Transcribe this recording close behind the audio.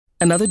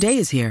Another day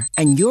is here,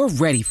 and you're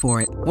ready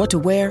for it. What to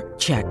wear?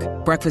 Check.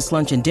 Breakfast,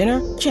 lunch, and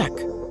dinner? Check.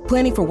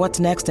 Planning for what's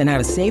next and how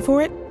to save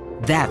for it?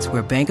 That's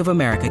where Bank of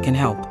America can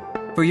help.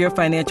 For your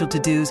financial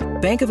to-dos,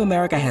 Bank of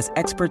America has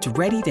experts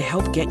ready to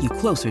help get you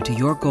closer to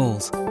your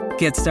goals.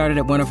 Get started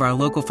at one of our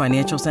local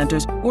financial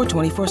centers or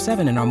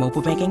 24/7 in our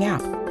mobile banking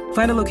app.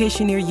 Find a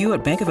location near you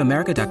at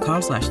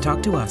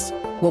bankofamerica.com/talktous.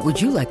 What would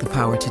you like the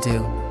power to do?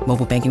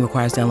 Mobile banking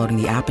requires downloading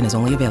the app and is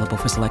only available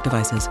for select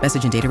devices.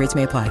 Message and data rates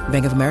may apply.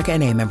 Bank of America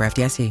N.A., member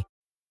FDIC.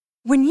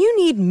 When you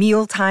need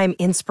mealtime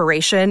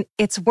inspiration,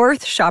 it's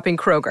worth shopping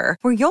Kroger,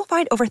 where you'll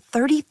find over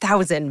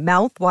 30,000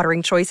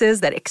 mouth-watering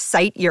choices that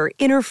excite your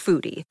inner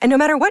foodie. And no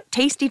matter what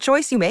tasty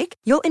choice you make,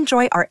 you'll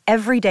enjoy our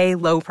everyday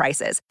low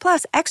prices,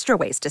 plus extra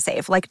ways to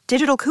save, like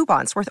digital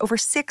coupons worth over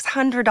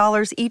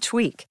 $600 each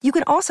week. You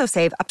can also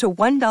save up to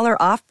 $1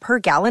 off per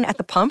gallon at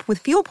the pump with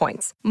fuel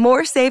points.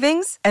 More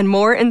savings and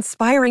more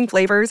inspiring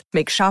flavors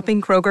make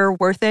shopping Kroger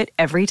worth it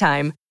every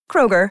time.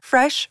 Kroger,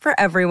 fresh for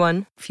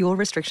everyone. Fuel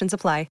restrictions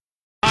apply.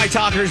 Hi,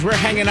 talkers. We're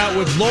hanging out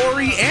with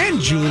Lori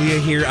and Julia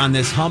here on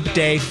this hump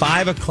day,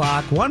 5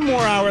 o'clock. One more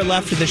hour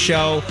left of the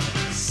show.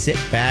 Sit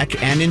back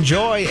and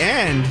enjoy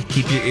and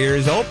keep your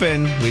ears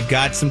open. We've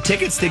got some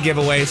tickets to give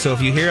away. So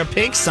if you hear a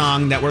Pink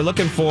song that we're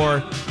looking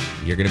for,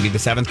 you're going to be the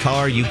 7th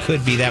caller. You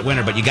could be that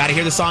winner, but you got to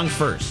hear the song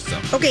first. So.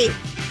 Okay,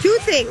 2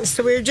 things.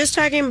 So we were just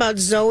talking about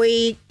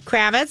Zoe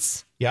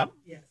Kravitz. Yep.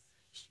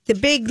 The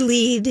big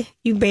lead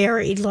you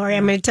buried, Lori.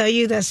 I'm going to tell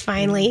you this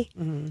finally.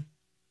 Mm-hmm.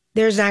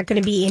 There's not going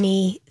to be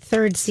any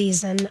 3rd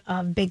season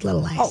of Big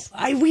Little Lies.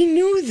 We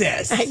knew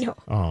this. I know.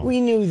 Oh.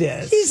 We knew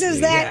this. He says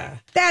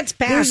that's past.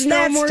 There's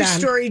no more done.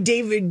 story.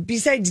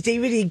 Besides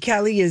David E.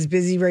 Kelly is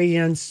busy writing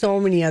on so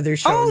many other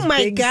shows. Oh,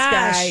 my Big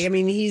gosh. Sky. I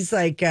mean, he's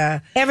like...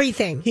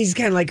 everything. He's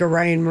kind of like a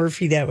Ryan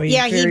Murphy that way.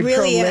 Yeah, he's very he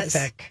really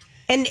prolific.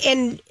 is.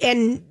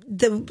 And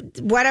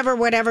the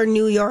whatever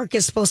New York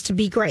is supposed to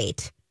be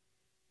great.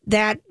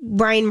 That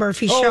Brian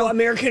Murphy show. Oh,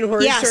 American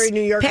Horror Story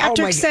New York.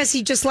 Patrick says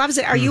he just loves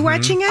it. Are you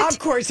watching it? Of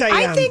course I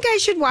am. I think I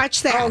should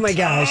watch that. Oh, my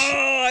gosh.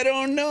 Oh, I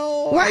don't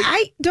know. Well,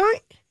 I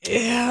don't.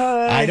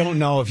 I don't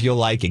know if you'll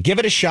like it. Give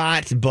it a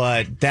shot,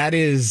 but that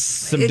is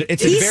some.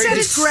 It's he a very said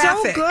it's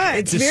graphic. So good.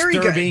 It's very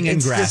disturbing and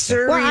it's graphic.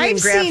 Disturbing Well, I've and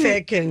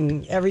graphic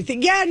and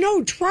everything. Yeah,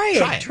 no, try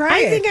it. Try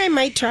I think I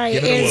might try it.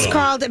 Give it a It's whirl.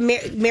 called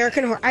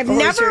American Horror. I've Horror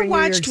never Story New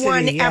York watched City,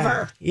 one yeah.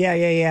 ever.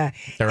 Yeah.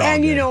 They're all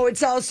And, good.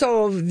 it's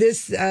also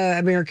this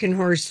American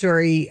Horror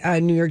Story,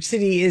 New York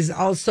City is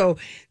also,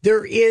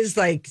 there is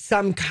like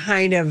some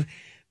kind of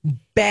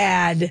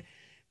bad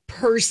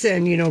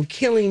person,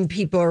 killing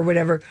people or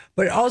whatever,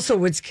 but also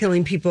what's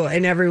killing people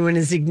and everyone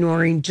is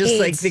ignoring just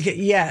AIDS. like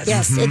yes.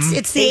 Yes,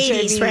 it's the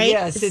HIV, 80s, right?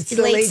 Yes, it's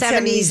the late late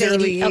 70s,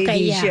 early 80s. Okay,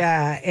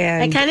 yeah. I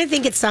And kind of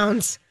think it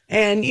sounds.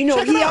 And, Check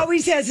 'em he out.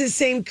 always has the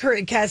same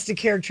cast of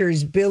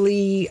characters.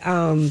 Billy,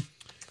 Lord,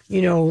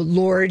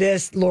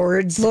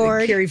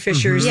 Carrie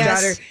Fisher's Yes.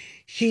 daughter.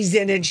 She's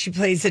in it. She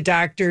plays a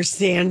doctor.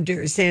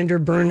 Sandra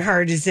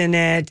Bernhard is in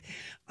it.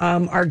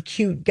 Our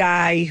cute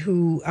guy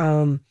who,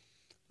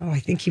 I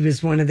think he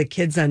was one of the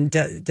kids on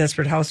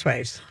Desperate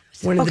Housewives.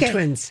 One of the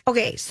twins.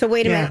 Okay, so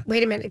wait a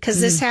minute, because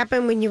this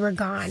happened when you were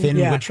gone. Finn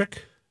Yeah. Wittrock?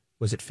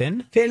 Was it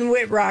Finn? Finn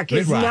Wittrock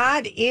is Wittrock.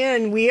 not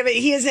in.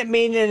 He hasn't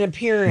made an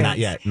appearance. Not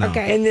yet. No.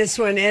 Okay. In this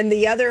one. And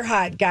the other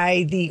hot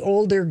guy, the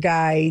older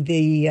guy,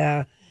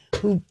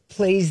 who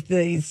plays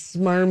the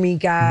smarmy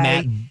guy.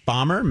 Matt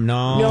Bomber?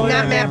 No. No,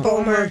 Not Matt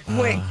Bomer.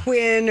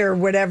 Quinn or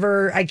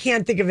whatever. I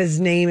can't think of his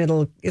name.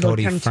 It'll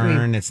Cody come to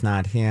Fern. me. It's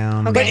not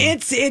him. But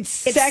it's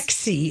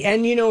sexy,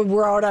 and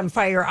we're out on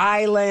Fire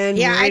Island.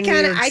 Yeah, we're in New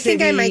York I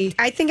think I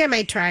City.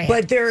 might try it.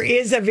 But there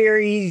is a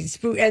very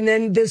and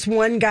then this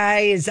one guy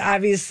is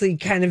obviously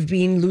kind of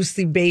being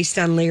loosely based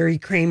on Larry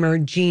Kramer,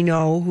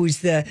 Gino, who's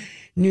the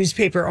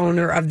newspaper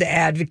owner of The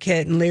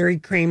Advocate, and Larry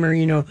Kramer,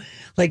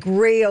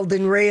 railed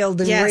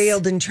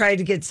and tried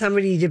to get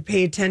somebody to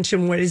pay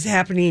attention what is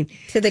happening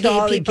To the gay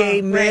all the people.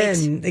 gay men,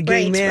 Right. the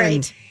gay Right,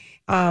 men.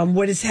 right.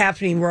 What is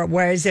happening?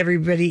 Why is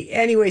everybody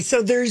anyway?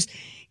 So there's,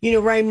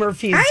 Ryan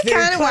Murphy is I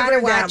very kinda wanna clever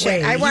that watch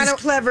way. it. I wanna- He's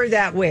clever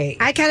that way.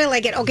 I kind of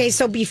like it. Okay,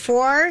 so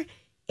before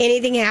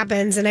anything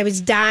happens, and I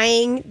was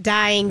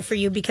dying for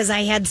you because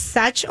I had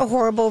such a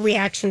horrible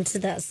reaction to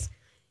this.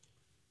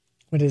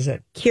 What is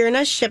it?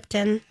 Kierna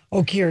Shipton.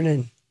 Oh,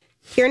 Kiernan.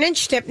 Kiernan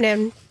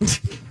Shipton.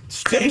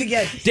 Still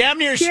again. Damn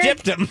near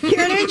skipped him.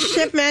 Kiernan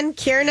Shipman.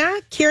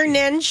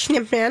 Kiernan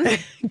Shipman.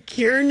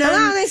 Kiernan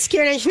Hello, this is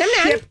Kiernan Shipman.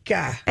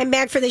 Shipka, I'm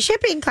back for the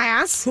shipping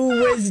class. who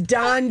was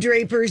Don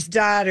Draper's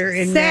daughter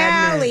in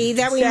Mad Sally, Men.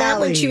 that we met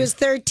when Sally. she was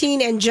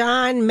 13, and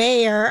John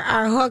Mayer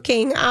are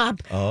hooking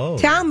up. Oh.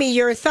 Tell me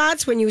your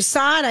thoughts when you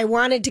saw it. I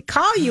wanted to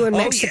call you in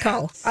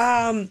Mexico.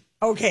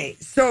 Okay,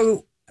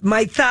 so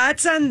my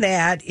thoughts on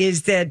that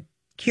is that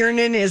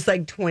Kiernan is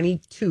like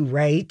 22,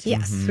 right?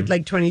 Yes.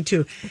 Like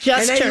 22.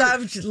 Just and I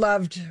turned.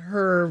 loved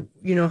her,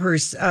 her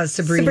Sabrina.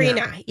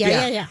 Sabrina.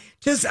 Yeah.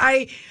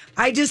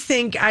 I just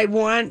think I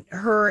want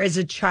her as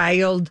a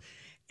child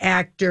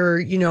actor,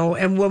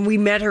 and when we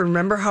met her,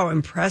 remember how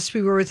impressed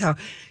we were with how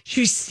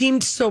she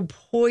seemed so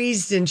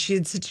poised and she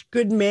had such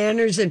good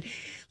manners and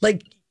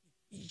like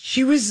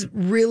she was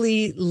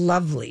really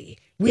lovely.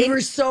 We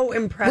were so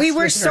impressed. We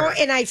were with her.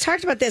 and I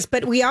talked about this,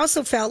 but we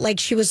also felt like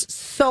she was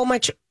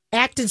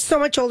acted so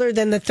much older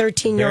than the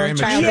 13-year-old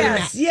child.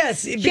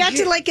 Yes. She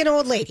acted like an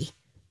old lady.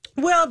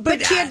 Well,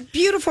 but she had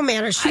beautiful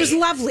manners. She was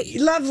lovely.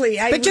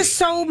 But just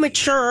so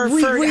mature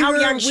for how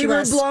young she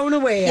was. We were blown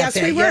away. Yes,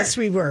 we were. Yes,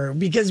 we were.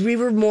 Because we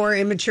were more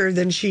immature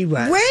than she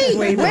was.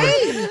 Way.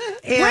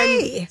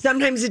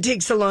 Sometimes it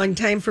takes a long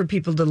time for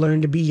people to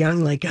learn to be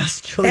young like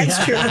us, Julia.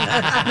 That's true.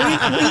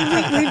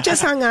 We've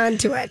just hung on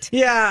to it.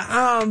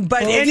 Yeah.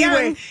 But Well,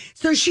 anyway, young.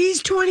 so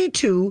she's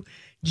 22.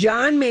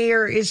 John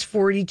Mayer is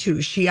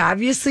 42. She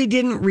obviously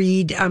didn't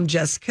read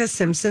Jessica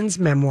Simpson's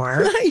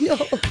memoir. I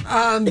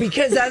know.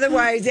 Because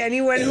otherwise,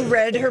 anyone who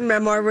read her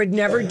memoir would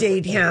never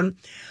date him.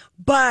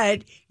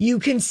 But you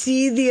can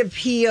see the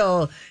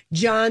appeal,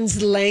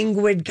 John's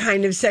languid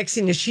kind of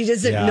sexiness. She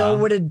doesn't know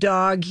what a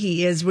dog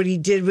he is, what he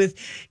did with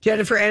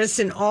Jennifer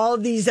Aniston. All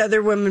of these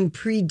other women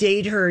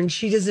predate her, and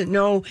she doesn't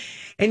know.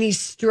 And he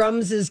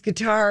strums his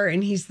guitar,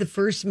 and he's the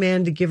first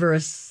man to give her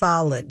a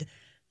solid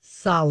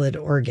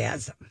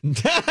orgasm.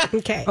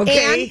 Okay.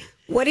 And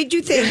what did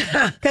you think?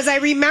 Because I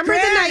remember the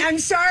night. I'm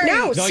sorry.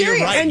 No, serious. You're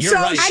right. And You're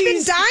so right. I've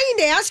been dying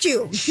to ask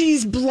you.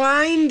 She's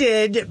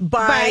blinded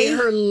by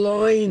her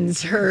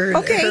loins.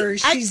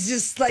 She's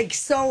just like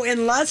so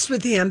in lust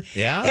with him.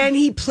 Yeah. And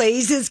he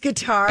plays his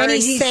guitar. And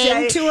he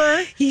sang to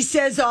her. He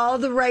says all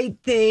the right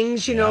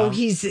things. You know,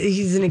 he's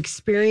an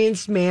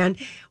experienced man.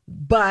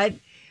 But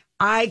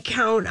I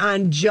count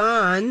on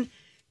John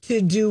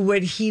to do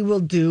what he will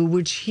do,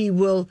 which he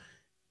will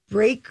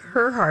break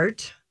her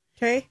heart.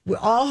 Okay.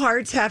 All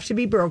hearts have to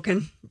be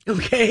broken.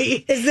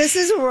 Okay. Is this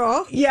his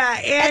role? Yeah.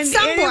 And, At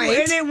some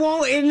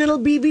point. And it'll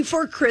be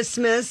before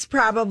Christmas,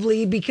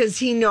 probably, because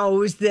he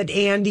knows that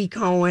Andy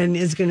Cohen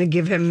is going to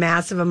give him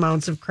massive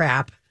amounts of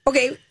crap.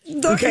 Okay.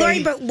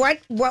 Lori, but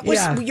what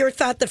was your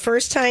thought the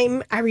first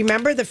time? I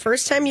remember the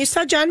first time you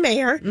saw John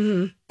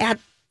Mayer at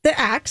the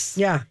X.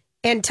 Yeah.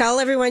 And tell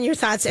everyone your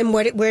thoughts and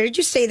where did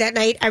you stay that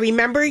night? I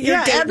remember your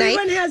date night.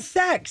 Everyone has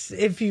sex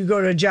if you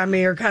go to a John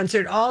Mayer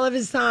concert. All of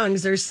his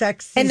songs are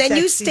sexy. And then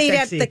sexy, you stayed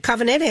sexy. at the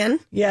Covenant Inn.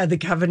 Yeah, the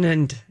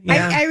Covenant.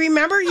 Yeah. I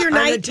remember your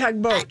night. On a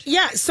tugboat.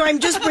 Yeah, so I'm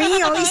just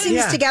bringing all these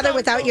things together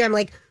without you. I'm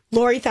like,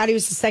 Lori thought he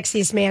was the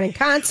sexiest man in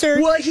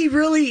concert. Well, he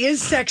really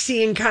is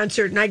sexy in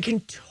concert, and I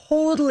can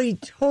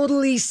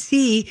totally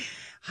see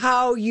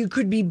how you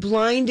could be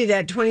blinded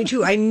at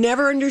 22. I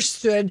never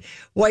understood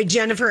why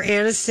Jennifer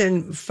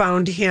Aniston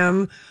found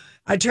him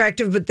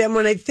attractive, but then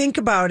when I think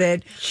about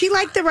it, she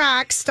liked the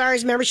rock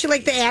stars. Remember, she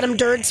liked the Adam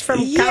Durds from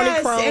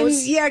Counting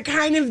Crows. And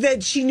kind of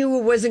that she knew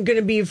it wasn't going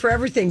to be for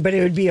everything, but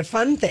it would be a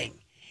fun thing.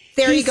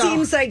 There you go. He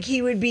seems like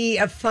he would be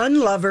a fun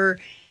lover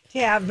to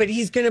have, but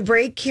he's going to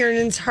break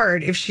Kiernan's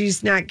heart if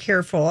she's not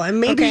careful. And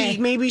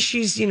maybe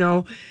she's,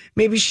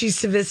 maybe she's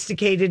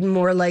sophisticated and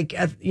more like,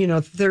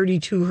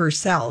 32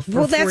 herself.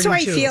 Well, that's 42. how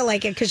I feel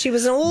like it, because she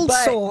was an old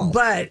soul.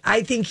 But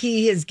I think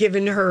he has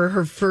given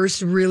her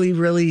first really,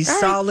 really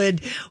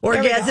solid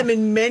orgasm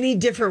in many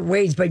different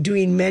ways by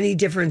doing many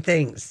different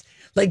things,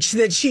 like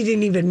that she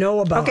didn't even know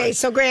about. Okay,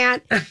 so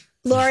Grant,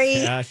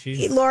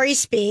 Lori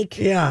speak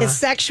is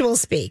sexual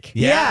speak.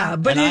 Yeah,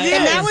 but it is.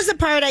 And that was the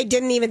part I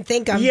didn't even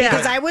think of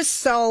because I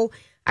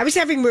was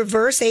having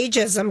reverse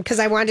ageism because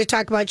I wanted to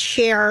talk about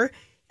Cher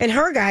and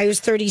her guy who's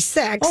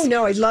 36. Oh,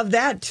 no, I love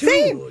that too.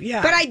 Same.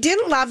 Yeah. But I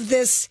didn't love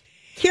this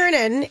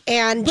Kiernan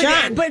and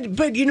John.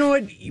 But you know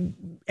what?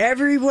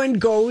 Everyone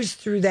goes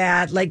through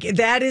that. Like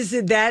that is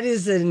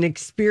an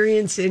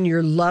experience in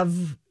your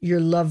love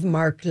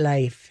mark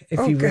life, if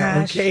you will.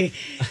 Gosh. Okay,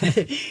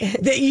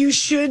 that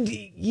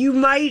you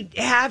might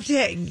have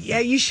to. Yeah,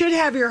 you should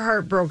have your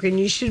heart broken.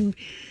 You should,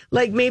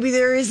 like, maybe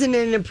there isn't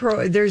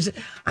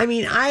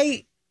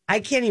I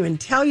can't even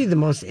tell you the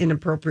most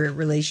inappropriate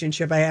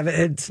relationship I have.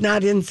 It's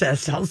not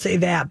incest, I'll say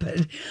that.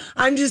 But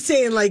I'm just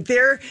saying, like,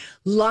 their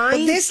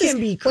lines can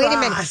be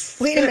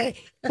crossed. Wait a minute.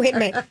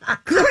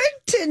 Good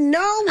to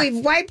know we've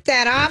wiped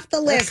that off the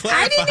list.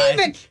 I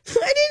didn't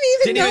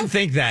even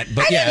think that,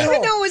 but I didn't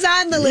even know it was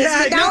on the list.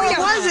 Yeah, but now it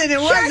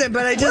wasn't.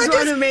 But I just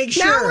want to make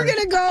sure. Now we're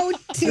going to go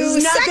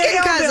to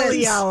second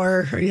cousins.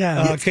 Hour.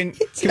 Yeah. Can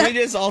we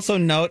just also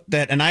note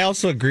that, and I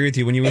also agree with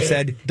you when you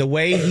said the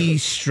way he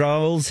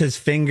strolls his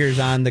fingers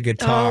on the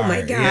guitar. Oh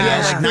my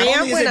gosh.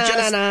 Grant went on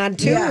and on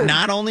too.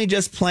 Not only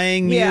just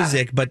playing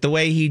music, but the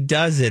way he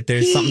does it,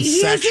 there's something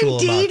sexual about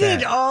that. He hasn't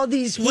dated all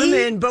these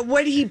women, but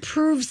what he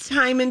proves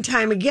time and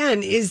time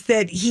again is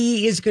that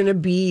he is going to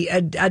be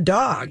a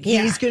dog.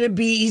 Yeah. He's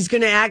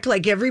going to act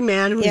like every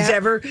man who's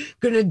ever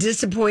going to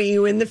disappoint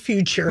you in the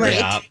future. Right.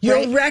 Yep.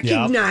 You'll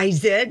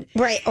recognize it.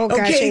 Right. Oh, gosh,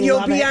 okay. I You'll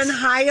love be it. on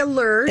high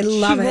alert. I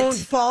love he it. won't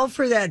fall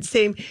for that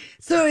same.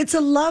 So it's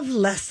a love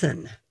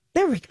lesson.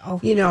 There we go.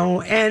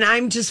 And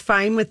I'm just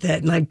fine with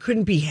it. And I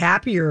couldn't be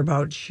happier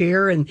about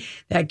Cher and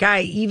that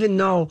guy, even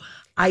though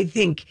I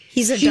think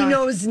she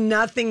knows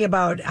nothing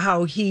about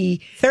how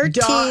he 13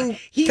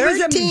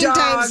 dog.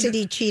 times did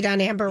he cheat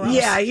on Amber Rose.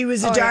 Yeah, he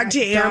was a dog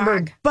to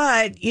Amber.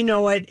 But you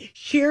know what?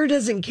 Cher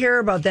doesn't care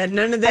about that.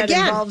 None of that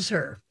involves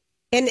her.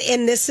 And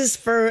this is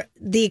for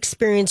the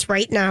experience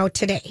right now,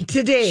 today.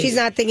 Today. She's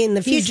not thinking in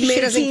the future. She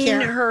doesn't care. He's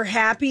making her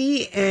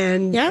happy,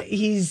 and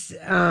he's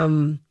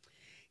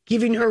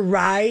giving her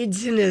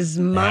rides in his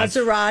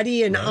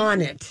Maserati and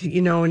on it,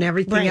 and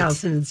everything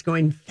else. And it's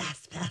going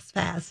fast, fast,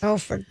 fast. Oh,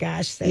 for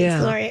gosh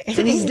sakes, Lori.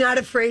 And he's not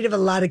afraid of a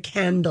lot of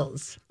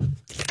candles.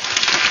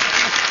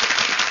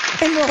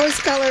 And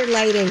rose-colored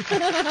lighting.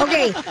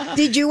 Okay,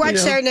 did you watch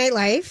Saturday Night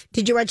Live?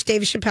 Did you watch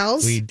Dave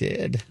Chappelle's? We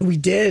did.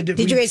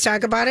 Did you guys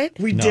talk about it?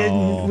 We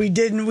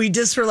didn't. We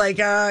just were like,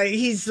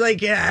 he's like,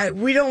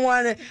 we don't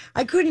want to.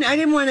 I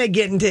didn't want to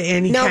get into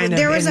any kind of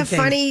there was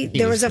anything.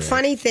 There was a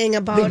funny thing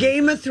about the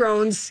Game of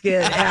Thrones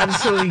skit.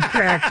 Absolutely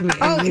cracked me.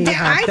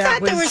 I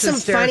thought there were some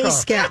funny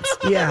skits.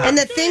 Yeah, and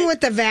the thing with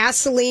the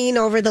Vaseline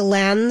over the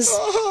lens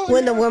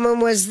when the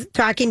woman was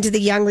talking to the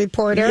young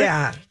reporter.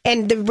 Yeah,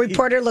 and the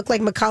reporter looked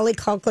like Macaulay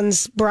Culkin's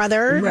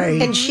brother,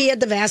 right? And she had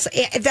the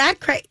Vaseline. I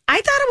thought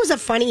it was a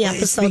funny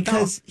episode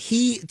because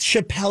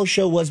Chappelle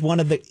Show was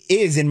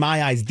is in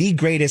my eyes the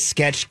greatest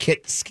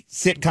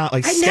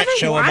sitcom sketch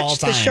show of all time. I never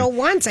watched the show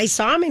once. I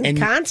saw him in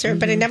concert,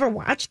 but I never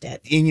watched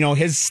it. And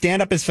his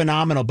stand up is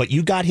phenomenal, but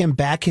you got him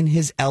back in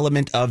his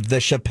element of the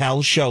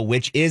Chappelle Show,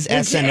 which is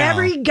SNL.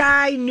 Every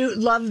guy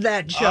loved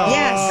that show.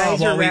 Yes,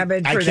 guys are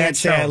rabid for that show. I can't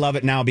say I love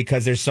it now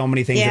because there's so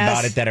many things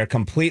about it that are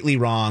completely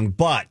wrong,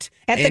 but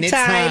at its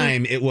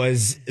time, it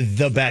was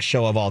the best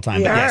show of all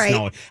time. Yeah. But yes,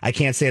 no, I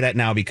can't say that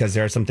now because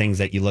there are some things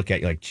that you look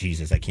at, you're like,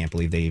 Jesus, I can't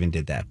believe they even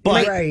did that.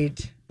 But,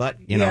 but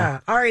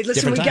yeah. All right,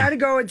 listen, we got to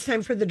go. It's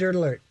time for the Dirt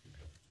Alert.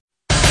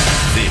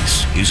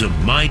 This is a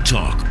My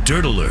Talk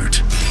Dirt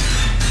Alert.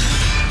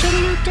 Dirt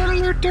Alert, Dirt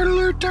Alert, Dirt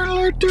Alert, Dirt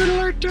Alert, Dirt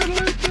Alert, Dirt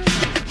Alert.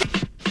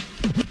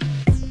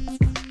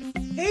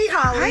 Hey,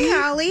 Holly.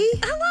 Hi, Holly.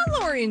 Hello,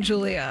 Lori and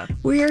Julia.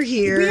 We're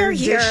here.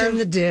 Dishing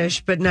the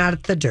dish, but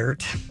not the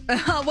dirt.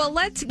 Well,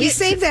 let's We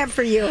saved that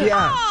for you.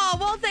 Yeah. Oh,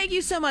 well, thank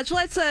you so much.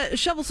 Let's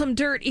shovel some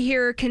dirt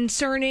here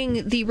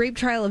concerning the rape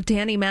trial of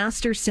Danny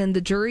Masterson.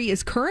 The jury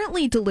is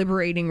currently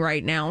deliberating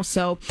right now,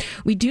 so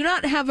we do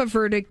not have a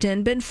verdict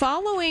in. Been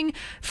following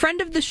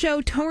friend of the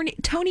show,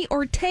 Tony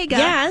Ortega.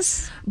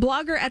 Yes.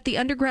 Blogger at the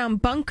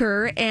Underground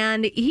Bunker,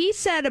 and he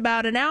said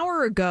about an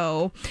hour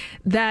ago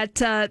that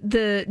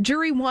the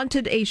jury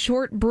wanted a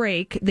short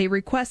break. They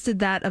requested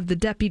that of the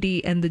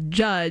deputy and the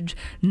judge,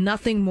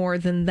 nothing more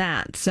than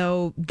that.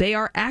 So they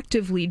are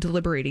actively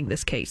deliberating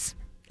this case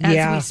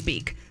as we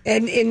speak.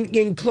 And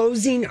in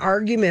closing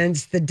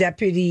arguments, the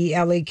deputy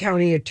LA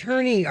County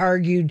attorney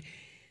argued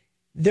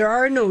there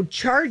are no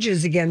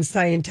charges against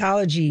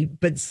Scientology,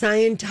 but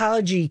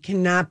Scientology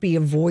cannot be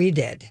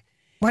avoided.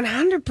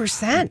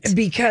 100%.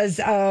 Because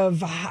of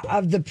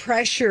the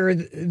pressure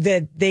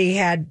that they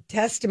had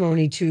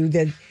testimony to,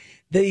 that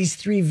these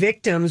three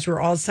victims were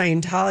all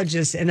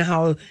Scientologists, and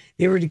how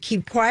they were to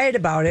keep quiet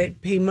about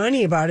it, pay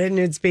money about it, and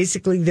it's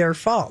basically their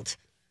fault.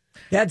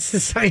 That's the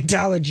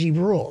Scientology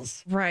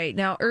rules. Right.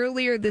 Now,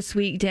 earlier this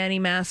week, Danny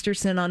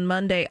Masterson on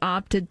Monday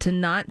opted to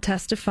not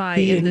testify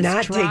in this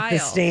trial. He did not take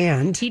the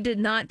stand. He did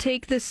not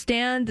take the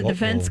stand. The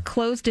defense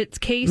closed its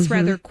case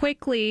rather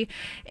quickly.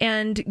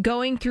 And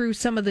going through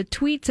some of the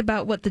tweets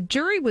about what the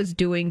jury was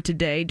doing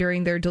today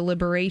during their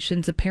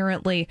deliberations,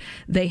 apparently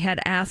they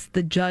had asked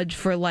the judge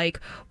for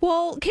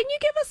well, can you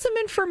give us some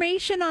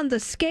information on the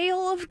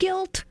scale of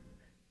guilt?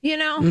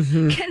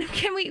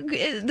 Can we?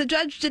 The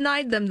judge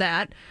denied them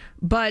that,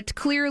 but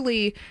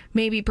clearly,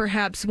 maybe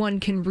perhaps one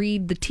can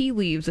read the tea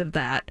leaves of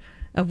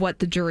what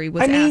the jury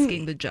was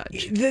asking the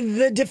judge.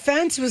 The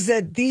defense was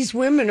that these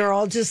women are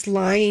all just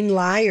lying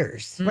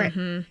liars, right?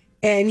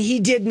 And he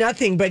did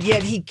nothing, but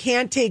yet he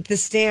can't take the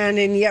stand,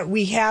 and yet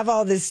we have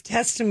all this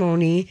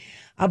testimony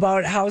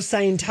about how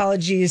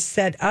Scientology is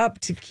set up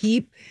to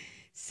keep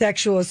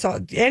sexual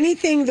assault,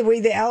 anything the way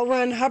the L.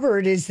 Ron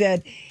Hubbard is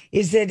that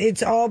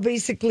it's all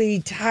basically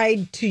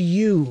tied to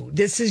you.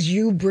 This is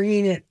you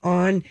bringing it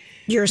on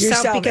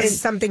yourself because it's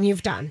something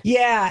you've done.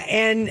 Yeah,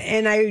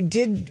 and I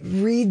did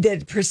read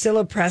that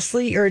Priscilla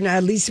Presley, or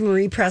Lisa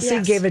Marie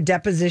Presley, gave a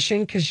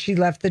deposition because she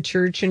left the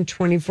church in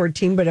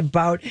 2014, but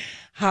about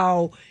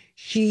how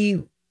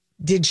she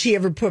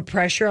ever put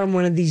pressure on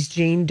one of these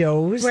Jane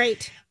Does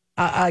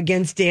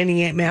against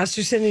Danny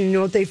Masterson, and you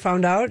know what they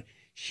found out?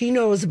 She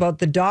knows about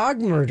the dog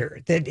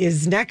murder that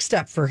is next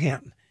up for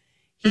him.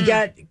 He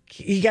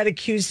got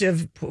accused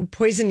of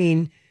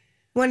poisoning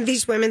one of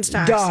these women's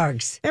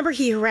dogs. Remember,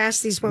 he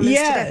harassed these women.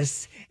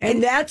 Yes,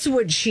 and that's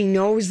what she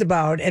knows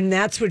about, and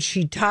that's what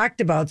she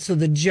talked about. So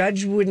the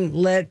judge wouldn't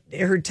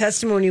her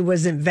testimony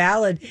wasn't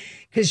valid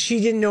because she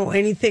didn't know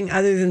anything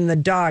other than the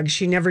dog.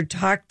 She never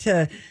talked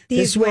to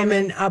these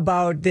women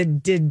about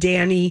did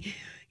Danny.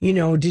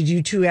 Did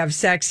you two have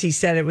sex? He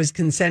said it was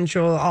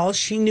consensual. All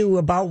she knew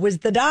about was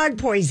the dog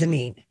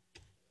poisoning.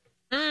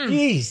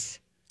 Jeez.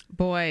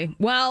 Boy.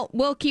 Well,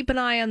 we'll keep an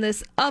eye on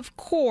this, of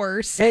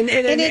course.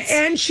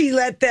 And she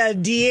let the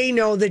DA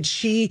know that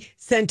she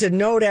sent a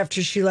note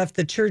after she left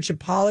the church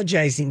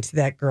apologizing to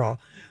that girl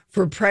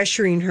for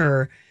pressuring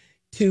her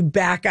to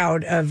back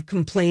out of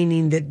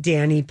complaining that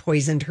Danny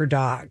poisoned her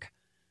dog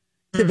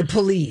to the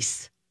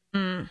police.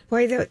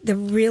 Boy,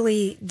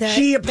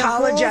 she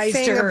apologized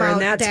to her,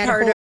 and that's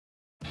part of.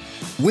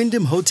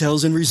 Wyndham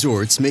Hotels and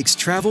Resorts makes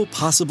travel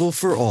possible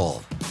for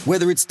all.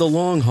 Whether it's the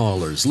long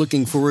haulers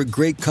looking for a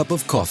great cup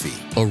of coffee,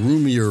 a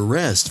roomier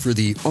rest for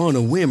the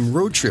on-a-whim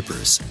road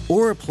trippers,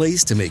 or a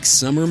place to make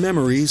summer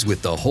memories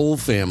with the whole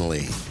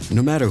family.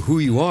 No matter who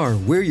you are,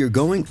 where you're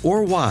going,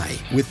 or why,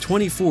 with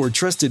 24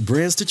 trusted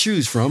brands to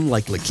choose from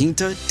like La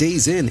Quinta,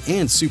 Days Inn,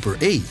 and Super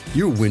 8,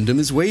 your Wyndham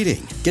is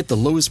waiting. Get the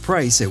lowest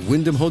price at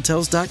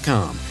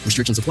WyndhamHotels.com.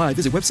 Restrictions apply.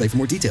 Visit website for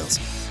more details.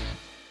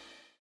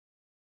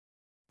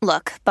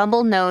 Look,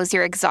 Bumble knows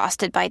you're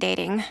exhausted by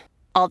dating.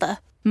 All the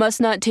must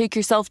not take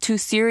yourself too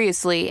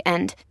seriously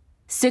and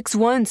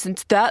 6'1"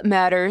 since that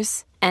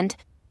matters. And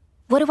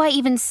what do I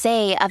even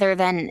say other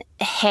than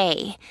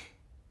hey?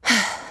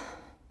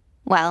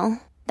 Well,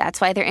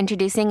 that's why they're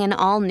introducing an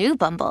all-new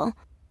Bumble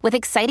with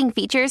exciting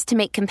features to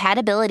make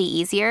compatibility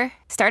easier,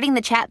 starting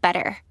the chat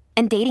better,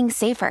 and dating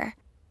safer.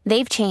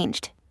 They've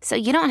changed, so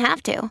you don't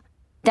have to.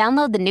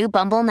 Download the new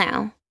Bumble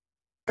now.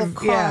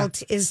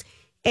 Cult is...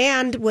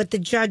 And what the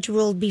judge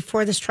ruled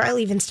before this trial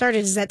even started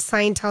is that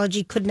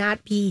Scientology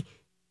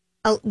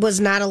was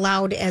not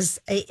allowed as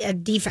a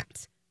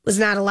defense. Was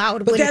not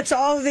allowed. But that's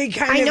all they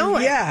kind of... I know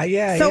it.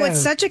 Yeah. So it's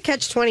such a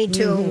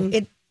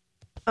catch-22.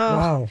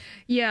 Wow.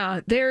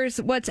 Yeah,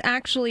 there's what's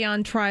actually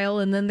on trial,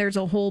 and then there's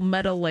a whole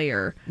meta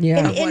layer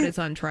of what is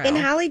on trial. And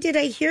Holly, did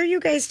I hear you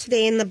guys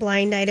today in the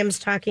blind items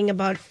talking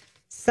about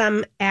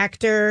some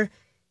actor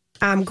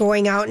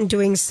going out and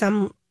doing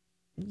some,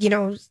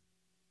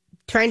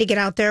 trying to get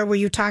out there? Were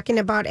you talking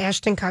about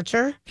Ashton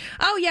Kutcher?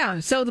 Oh, yeah.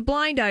 So the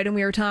blind item,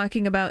 we were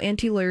talking about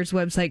Anti-Lawyer's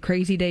website,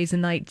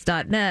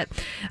 crazydaysandnights.net.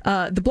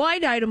 The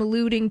blind item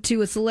alluding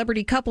to a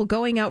celebrity couple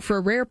going out for a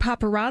rare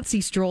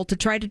paparazzi stroll to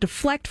try to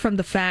deflect from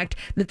the fact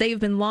that they have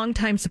been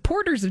longtime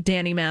supporters of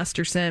Danny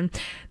Masterson.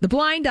 The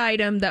blind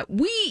item that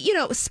we,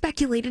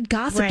 speculated,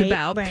 gossiped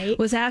about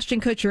was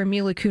Ashton Kutcher and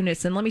Mila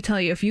Kunis. And let me tell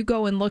you, if you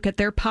go and look at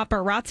their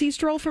paparazzi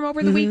stroll from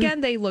over the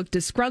weekend, they look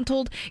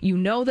disgruntled. You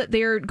know that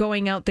they're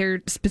going out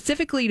there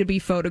specifically to be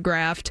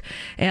photographed,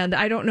 and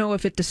I don't know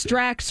if it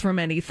distracts from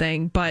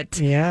anything, but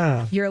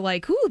you're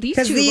like, ooh, these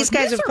two these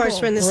guys, miserable. of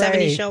course, were in the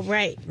 70s show,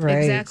 right?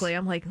 Exactly.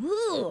 I'm like,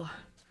 ooh,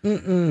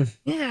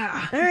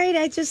 yeah. All right,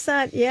 I just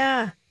thought,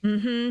 yeah.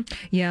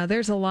 Yeah,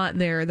 there's a lot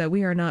there that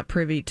we are not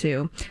privy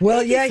to.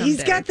 Well,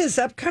 he's got this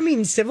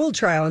upcoming civil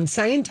trial, and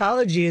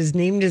Scientology is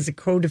named as a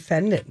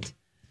co-defendant.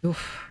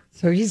 Oof.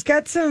 So he's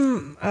got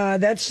some.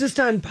 That's just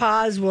on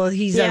pause while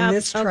he's on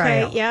this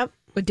trial. Okay, yep.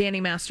 With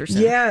Danny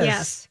Masterson.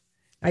 Yes.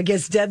 I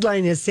guess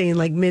deadline is saying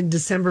like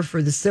mid-December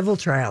for the civil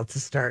trial to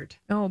start.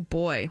 Oh,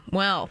 boy.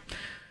 Well,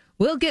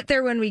 we'll get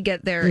there when we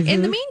get there.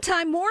 In the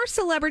meantime, more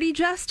celebrity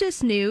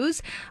justice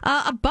news.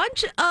 A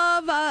bunch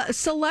of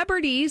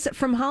celebrities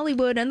from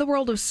Hollywood and the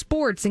world of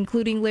sports,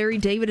 including Larry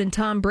David and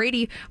Tom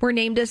Brady, were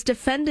named as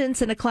defendants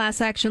in a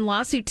class action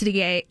lawsuit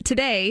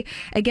today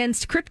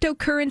against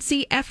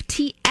cryptocurrency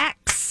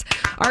FTX,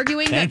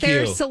 arguing that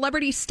their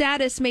celebrity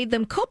status made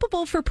them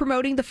culpable for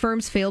promoting the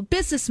firm's failed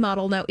business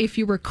model. Now, if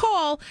you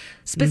recall,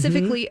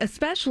 specifically,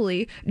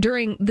 especially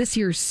during this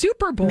year's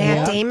Super Bowl,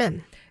 Matt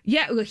Damon.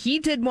 Yeah, well, he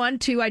did one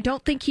too. I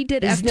don't think he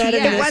did Isn't FTX.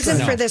 that It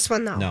wasn't for this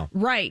one, though. No.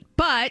 Right.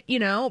 But,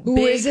 Who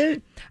is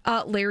it?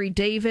 Larry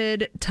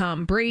David,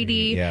 Tom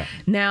Brady. Yeah.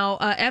 Now,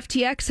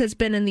 FTX has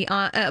been in the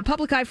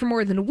public eye for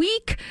more than a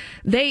week.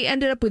 They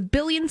ended up with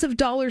billions of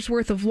dollars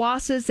worth of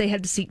losses. They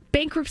had to seek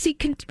bankruptcy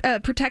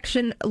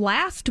protection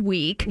last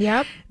week.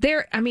 Yep.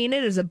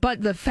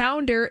 The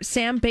founder,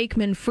 Sam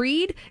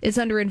Bankman-Fried, is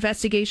under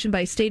investigation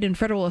by state and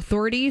federal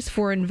authorities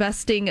for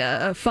investing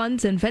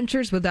funds and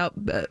ventures without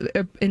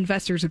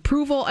investors'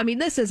 approval. I mean,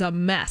 this is a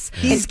mess.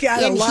 He's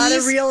got a lot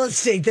of real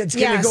estate that's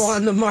going to go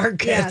on the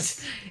market.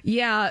 Yes.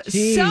 Yeah.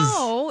 Jeez.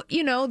 So,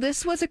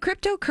 this was a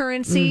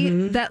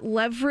cryptocurrency that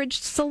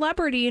leveraged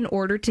celebrity in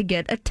order to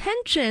get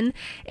attention.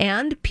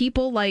 And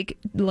people like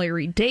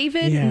Larry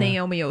David,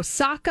 Naomi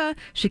Osaka,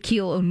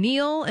 Shaquille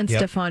O'Neal, and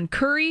Stephon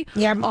Curry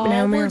all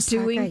Naomi were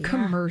Osaka, doing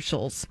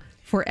commercials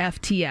for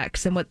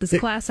FTX. And what this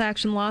class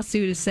action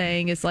lawsuit is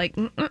saying is like,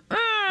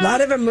 a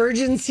lot of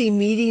emergency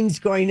meetings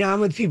going on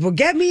with people.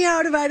 Get me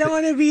out of, I don't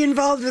want to be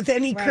involved with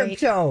any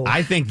crypto.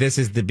 I think this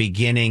is the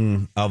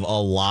beginning of a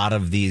lot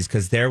of these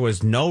because there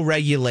was no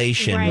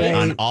regulation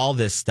on all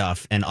this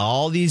stuff. And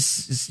all these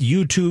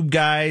YouTube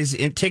guys,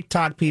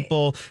 TikTok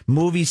people,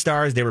 movie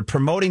stars, they were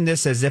promoting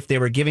this as if they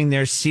were giving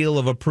their seal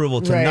of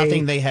approval to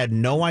nothing. They had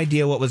no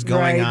idea what was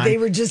going on. They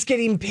were just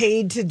getting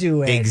paid to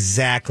do it.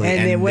 Exactly.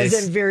 And it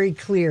wasn't very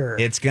clear.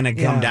 It's going to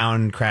come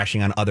down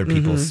crashing on other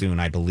people soon,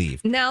 I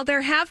believe. Now,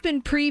 there have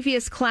been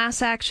previous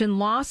class action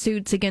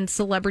lawsuits against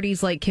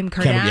celebrities like Kim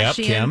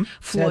Kardashian, Kim.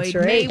 Floyd That's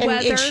right.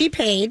 Mayweather. And she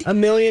paid. $1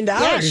 million.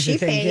 Yeah, she I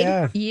think. paid.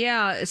 Yeah.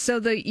 Yeah, so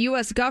the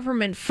U.S.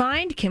 government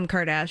fined Kim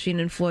Kardashian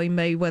and Floyd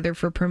Mayweather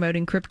for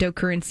promoting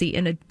cryptocurrency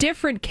in a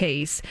different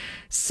case.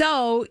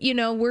 So,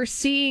 we're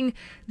seeing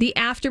the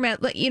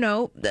aftermath.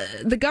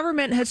 The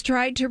government has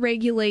tried to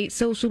regulate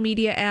social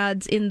media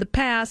ads in the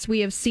past. We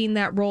have seen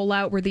that roll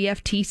out where the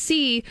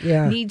FTC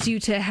needs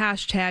you to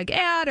hashtag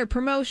ad or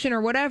promotion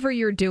or whatever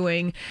you're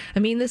doing. I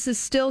mean, this is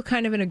still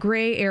kind of in a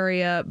gray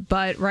area,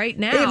 but right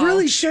now... It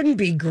really shouldn't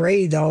be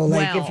gray, though.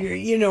 Like, Well, if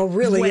you're,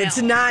 really,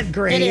 it's not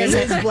gray. It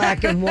is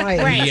black and white.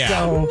 Right. Yeah.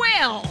 So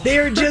Well.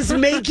 they're just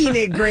making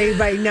it gray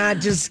by not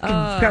just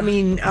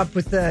coming up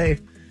with the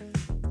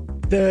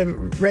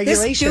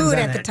regulations. This dude on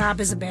at the it.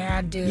 top is a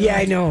bad dude. Yeah,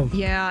 I know.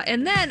 Yeah,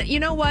 and then you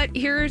know what?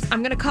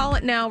 I'm going to call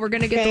it now. We're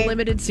going to get the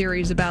limited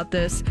series about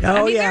this.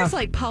 Oh, there's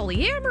like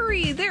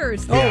polyamory.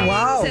 There's Oh, things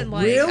wow. and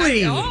like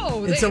Really?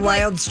 it's a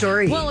wild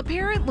story. Well,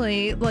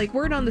 apparently, like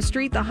word on the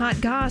street, the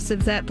hot gossip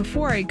that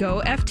before I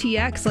go,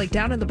 FTX, like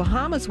down in the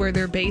Bahamas where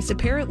they're based,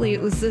 apparently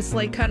it was this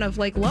like kind of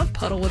like love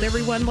puddle with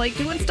everyone like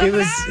doing stuff.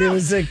 It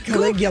was a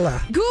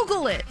Caligula.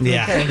 Google it.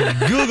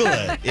 Yeah, Google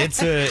it.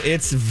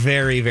 It's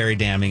very, very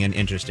damning and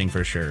interesting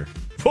for sure.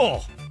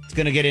 Oh, it's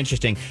going to get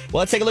interesting. Well,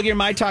 let's take a look at your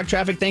My Talk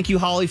traffic. Thank you,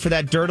 Holly, for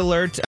that dirt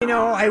alert.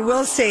 I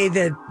will say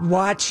that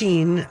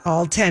watching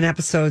all 10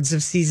 episodes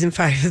of season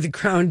 5 of The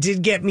Crown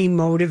did get me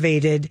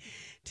motivated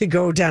to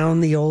go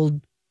down the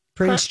old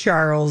Prince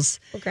Charles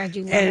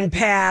and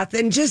path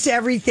and just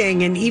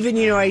everything. And even,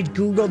 I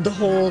Googled the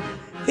whole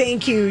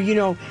thank you,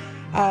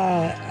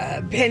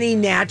 Penny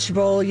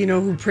Natchbull,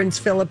 who Prince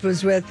Philip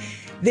was with.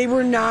 They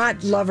were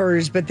not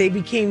lovers, but they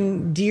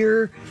became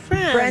dear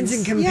friends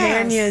and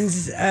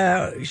companions.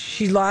 Yes.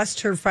 She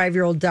lost her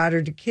 5-year-old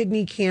daughter to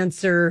kidney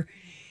cancer.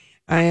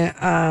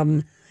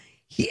 There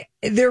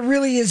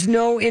really is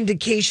no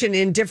indication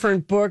in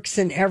different books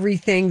and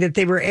everything that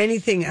they were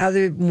anything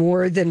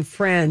more than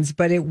friends.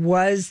 But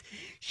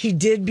she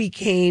did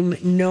become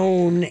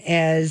known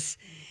as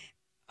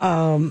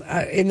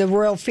in the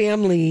royal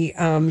family.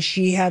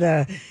 She had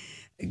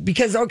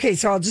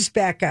so I'll just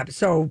back up.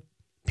 So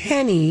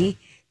Penny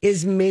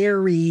is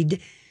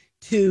married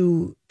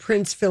to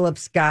Prince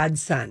Philip's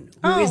godson,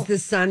 who is the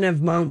son of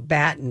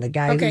Mountbatten, the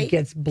guy who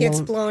gets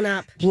blown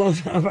up.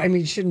 I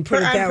mean, shouldn't put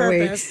it that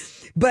way.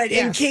 But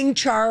and King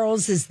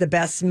Charles is the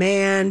best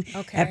man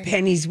at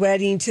Penny's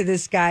wedding to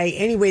this guy.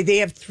 Anyway, they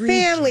have 3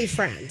 family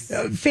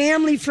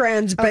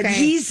friends. But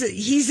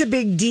he's a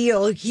big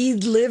deal. He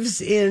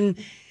lives in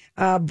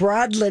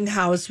Broadland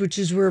House, which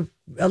is where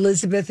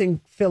Elizabeth and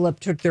Philip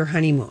took their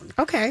honeymoon.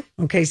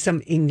 Okay,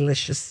 some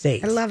English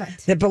estate. I love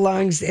it. That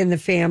belongs in the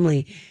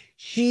family.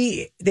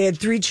 They had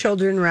 3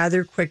 children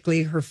rather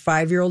quickly. Her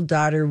 5-year-old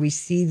daughter, we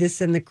see this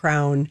in The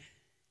Crown,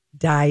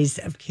 dies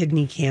of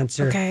kidney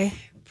cancer. Okay.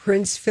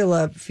 Prince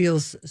Philip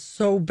feels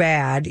so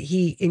bad.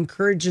 He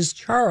encourages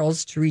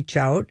Charles to reach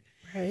out.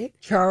 Right.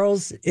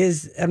 Charles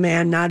is a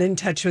man not in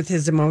touch with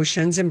his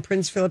emotions, and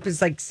Prince Philip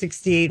is like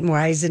 68 and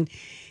wise, and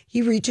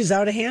he reaches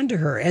out a hand to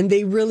her, and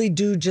they really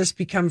do just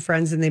become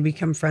friends, and they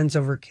become friends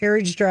over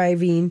carriage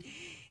driving.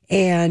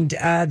 And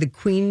the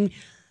Queen,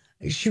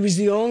 she was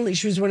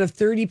one of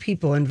 30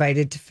 people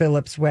invited to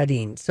Philip's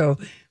wedding. So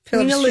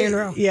Philip's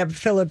funeral. Yeah,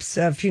 Philip's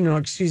funeral,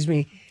 excuse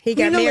me. He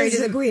got married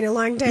to the Queen a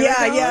long time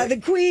ago. Yeah. The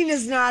Queen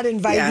is not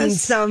inviting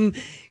some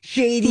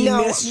shady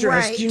mistress.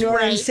 Right, Do you know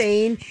what I'm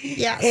saying?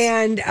 Yes.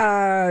 And,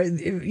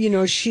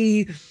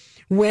 she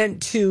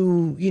went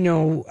to,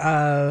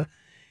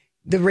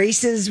 the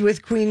races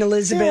with Queen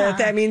Elizabeth.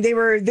 Yeah. I mean, they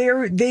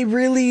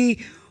really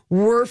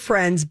were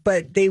friends,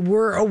 but they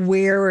were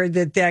aware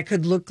that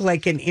could look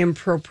like an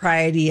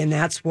impropriety, and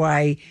that's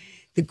why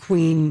the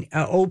Queen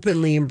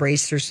openly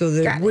embraced her, so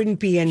there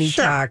wouldn't be any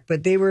talk.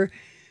 But they were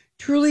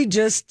truly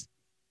just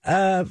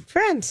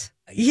friends.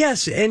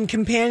 Yes, and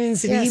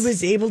companions, and he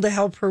was able to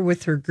help her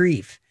with her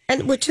grief,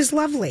 and which is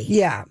lovely.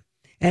 Yeah,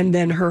 and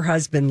then her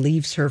husband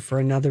leaves her for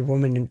another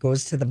woman and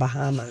goes to the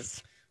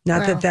Bahamas.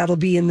 Not that'll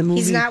be in the movie.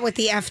 He's not with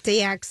the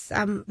FTX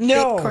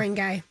Bitcoin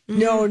guy.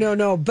 Mm-hmm.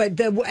 No. But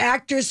the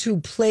actress who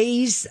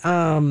plays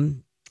Penny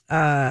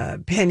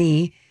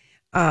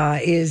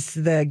is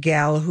the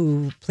gal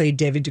who played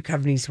David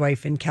Duchovny's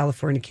wife in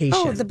Californication.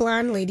 Oh, the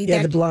blonde lady.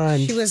 Yeah, the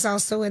blonde. She was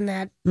also in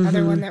that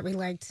other one that we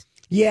liked.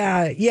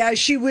 Yeah.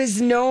 She was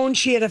known.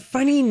 She had a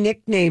funny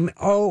nickname.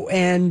 Oh,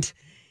 and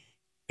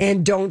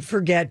don't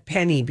forget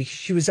Penny, because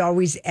she was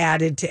always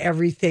added to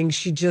everything.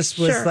 She just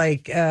was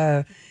like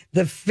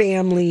the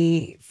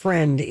family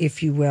friend,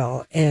 if you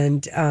will.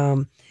 And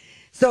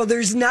so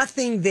there's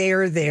nothing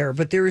there,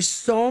 but there is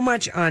so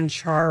much on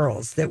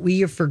Charles that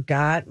we have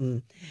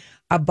forgotten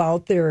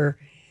about their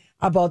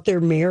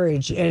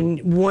marriage.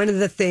 And one of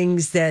the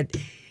things that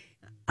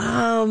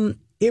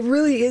it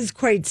really is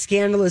quite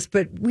scandalous,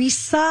 but we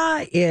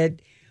saw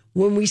it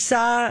when we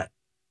saw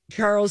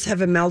Charles have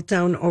a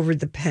meltdown over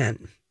the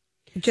pen.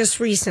 just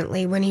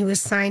recently when he was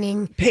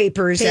signing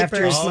papers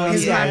after his mom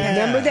died.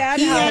 Remember that?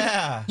 He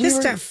had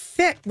just a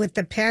fit with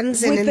the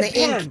pens and in the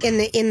ink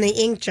in the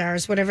ink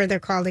jars, whatever they're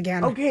called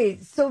again. Okay,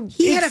 so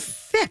he had a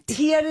fit.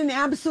 He had an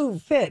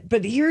absolute fit.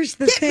 But here's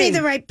the thing. Get me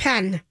the right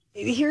pen.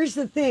 Here's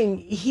the thing.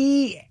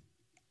 He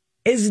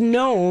is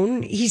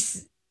known.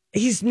 He's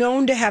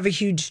known to have a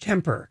huge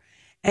temper.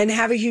 And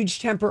have a huge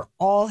temper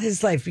all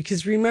his life.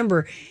 Because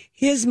remember,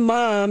 his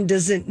mom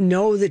doesn't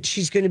know that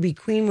she's going to be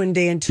queen one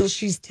day until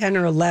she's 10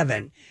 or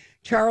 11.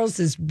 Charles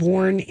is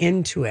born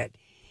into it.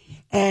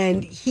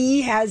 And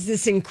he has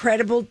this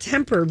incredible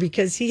temper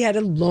because he had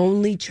a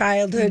lonely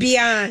childhood.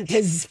 Beyond.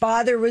 His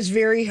father was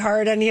very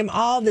hard on him.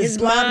 All this.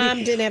 His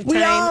mom didn't have time.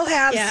 We all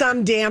have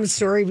some damn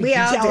story we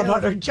can tell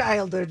about our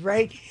childhood,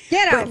 right?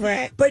 Get over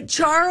it. But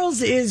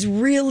Charles is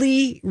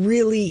really,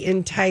 really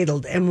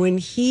entitled. And when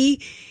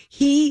he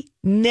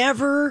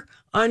never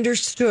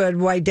understood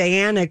why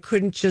Diana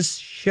couldn't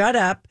just shut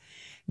up,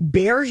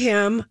 bear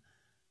him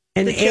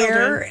an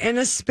heir and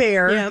a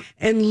spare,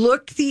 and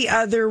look the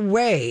other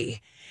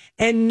way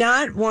and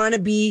not want to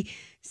be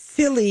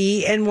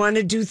silly and want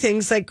to do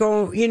things like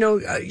go,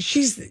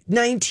 she's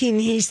 19,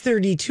 he's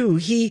 32.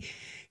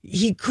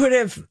 He could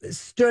have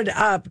stood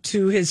up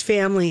to his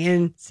family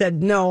and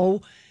said,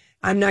 no,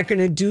 I'm not going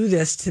to do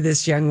this to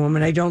this young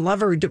woman. I don't love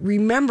her.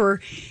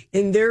 Remember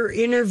in their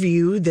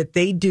interview that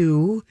they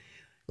do,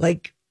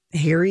 like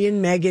Harry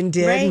and Meghan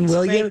did, and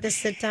William, the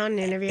sit-down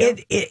interview.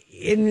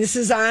 And this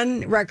is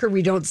on record.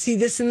 We don't see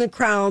this in The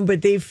Crown,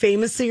 but they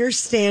famously are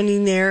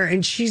standing there,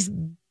 and she's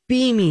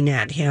beaming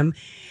at him.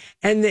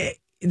 And the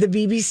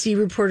BBC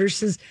reporter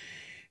says,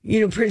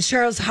 Prince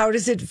Charles, how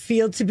does it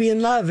feel to be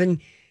in love?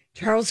 And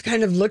Charles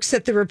kind of looks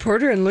at the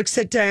reporter and looks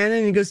at Diana,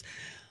 and he goes,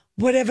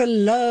 whatever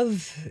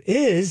love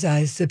is,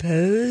 I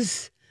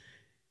suppose.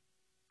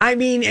 I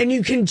mean, and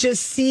you can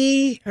just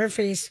see her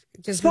face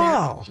just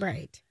fall.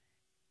 Right.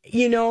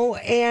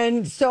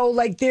 And so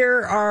like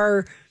there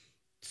are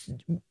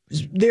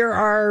they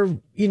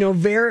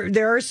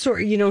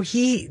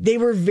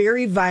were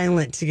very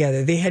violent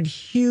together. They had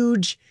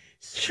huge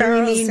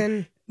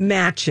screaming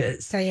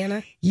matches.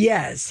 Diana?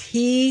 Yes.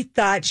 He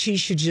thought she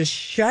should just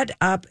shut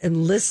up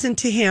and listen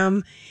to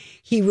him.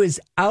 He was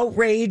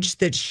outraged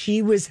that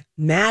she was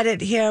mad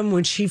at him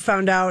when she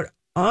found out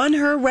on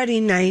her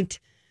wedding night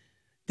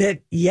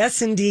that,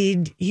 yes,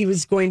 indeed, he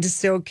was going to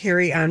still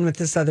carry on with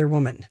this other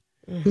woman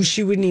who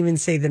she wouldn't even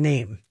say the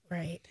name.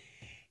 Right.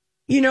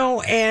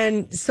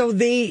 And so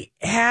they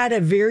had a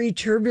very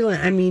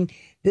turbulent,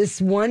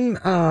 this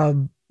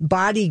one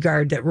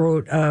bodyguard that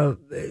wrote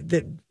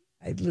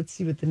let's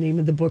see what the name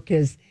of the book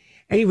is.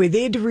 Anyway,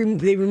 they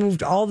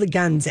removed all the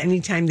guns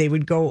anytime they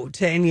would go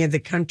to any of the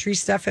country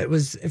stuff. It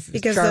was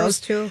because Charles. those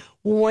two.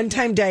 One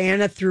time,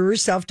 Diana threw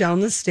herself down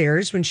the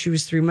stairs when she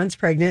was 3 months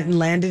pregnant and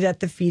landed at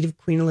the feet of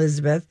Queen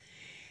Elizabeth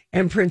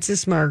and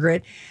Princess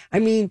Margaret.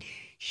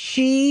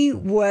 She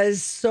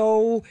was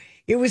so.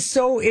 It was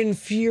so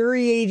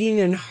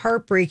infuriating and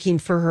heartbreaking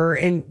for her.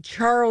 And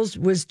Charles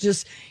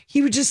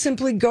he would just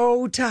simply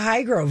go to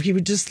Highgrove. He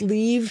would just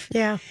leave.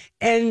 Yeah.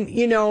 And,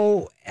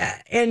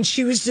 and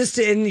she was just,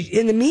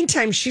 in the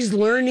meantime, she's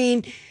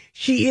learning.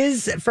 She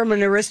is from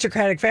an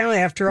aristocratic family.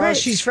 After all,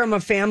 she's from a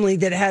family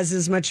that has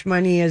as much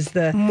money as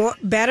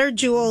better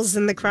jewels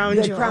than the crown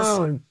jewels.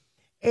 Crown.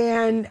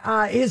 And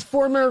his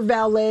former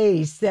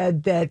valet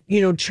said that,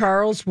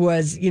 Charles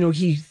was,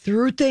 he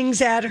threw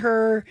things at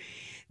her.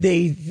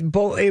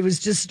 It was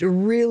just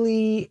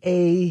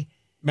really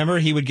Remember,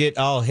 he would get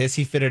all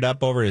hissy fitted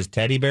up over his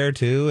teddy bear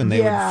too, and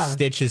they would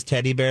stitch his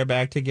teddy bear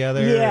back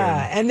together.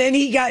 Yeah, and then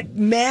he got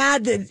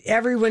mad that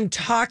everyone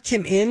talked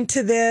him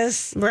into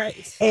this.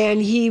 Right. And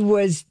he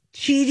was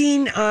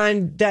cheating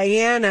on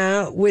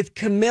Diana with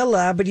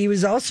Camilla, but he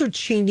was also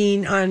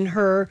cheating on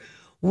her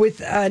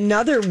with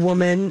another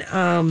woman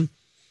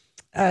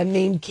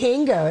named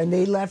Kanga, and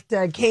they left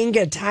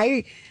Kanga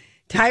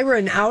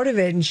Tyron out of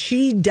it, and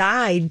she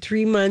died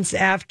 3 months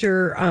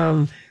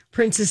after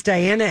Princess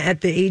Diana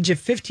at the age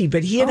of 50.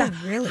 But he had a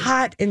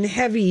hot and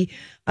heavy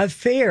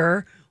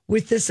affair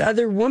with this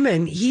other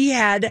woman. He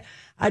had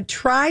a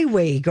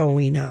tri-way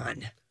going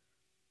on.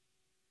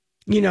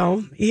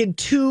 He had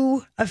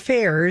 2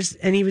 affairs,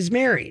 and he was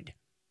married.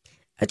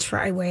 A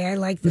tri-way. I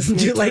like this new term.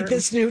 Do you like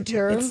this new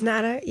term? It's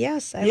not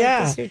yes, I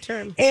like this new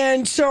term.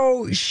 And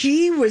so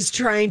she was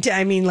trying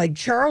to,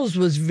 Charles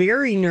was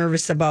very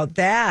nervous about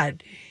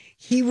that.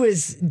 He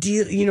was,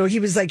 he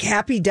was like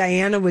happy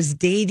Diana was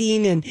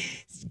dating, and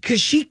because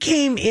she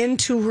came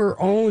into her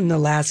own the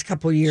last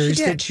couple of years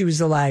that she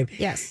was alive.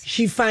 Yes.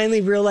 She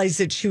finally realized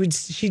that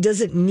she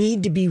doesn't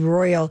need to be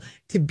royal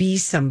to be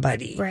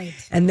somebody. Right.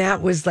 And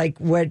that was like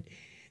what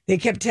they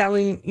kept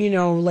telling,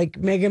 like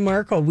Meghan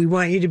Markle, we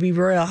want you to be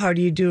royal. How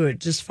do you do it?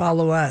 Just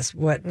follow us.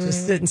 What?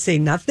 Just sit and say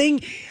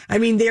nothing?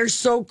 They're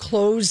so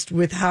closed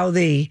with how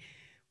they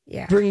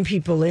bring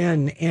people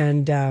in.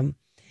 And,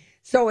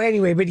 so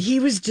anyway, but he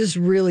was just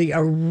really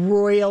a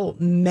royal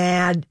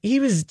mad.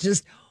 He was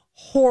just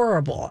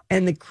horrible.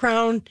 And the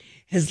crown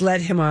has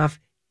let him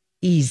off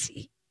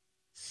easy,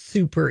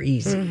 super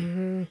easy.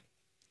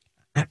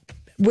 Mm-hmm.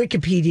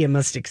 Wikipedia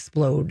must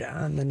explode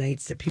on the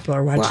nights that people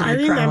are watching.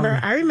 Well,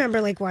 I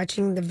remember like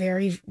watching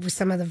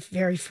some of the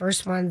very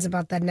first ones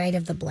about the night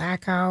of the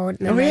blackout.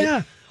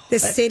 And the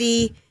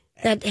city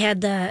that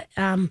had the.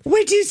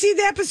 Wait, do you see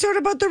the episode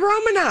about the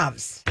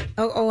Romanovs?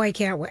 Oh, I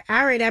can't wait.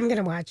 All right, I'm going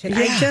to watch it.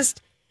 Yeah.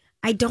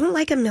 I don't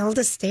like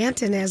Imelda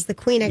Stanton as the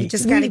queen. I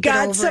just got to get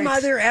over it. We've got some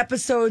other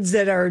episodes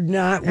that are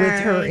not with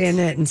her in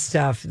it and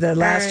stuff. The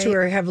last two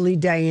are heavily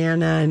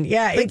Diana. And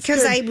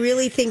because I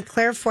really think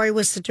Claire Foy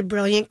was such a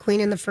brilliant queen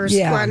in the first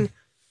one.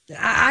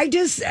 I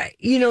just,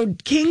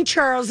 King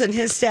Charles and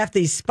his staff,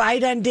 they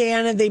spied on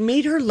Diana. They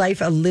made her life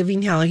a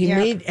living hell.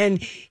 And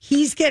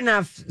he's getting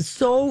off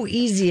so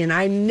easy. And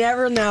I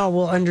never now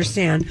will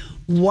understand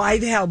why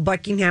the hell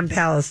Buckingham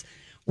Palace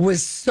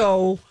was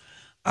so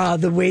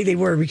the way they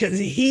were, because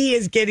he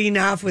is getting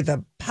off with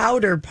a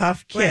powder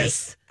puff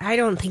kiss. Right. I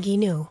don't think he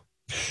knew.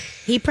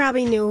 He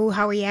probably knew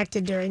how he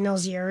acted during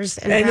those years.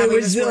 And it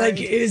was like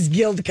his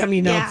guilt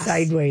coming out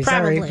sideways.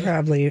 Probably. All right,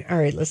 probably. All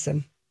right,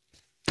 listen.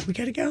 We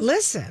got to go.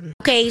 Listen.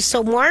 Okay,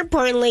 so more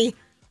importantly,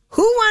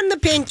 who won the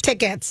pink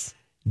tickets?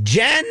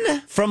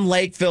 Jen from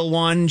Lakeville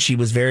won. She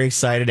was very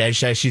excited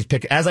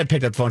as I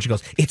picked up the phone. She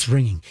goes, "It's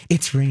ringing,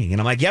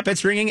 and I'm like, "Yep,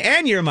 it's ringing."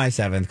 And you're my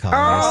 7th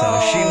caller,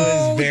 so she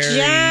was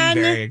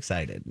very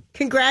excited.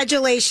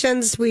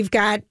 Congratulations! We've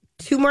got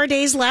 2 more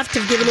days left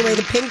of giving away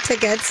the pink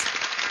tickets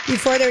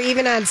before they're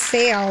even on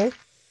sale.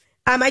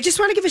 I just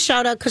want to give a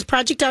shout out because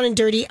Project Down and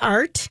Dirty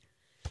Art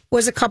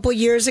was a couple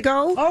years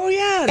ago. Oh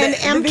yeah,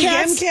 and the big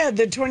MCAD,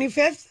 the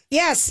 25th.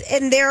 Yes,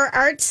 and their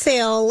art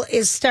sale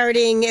is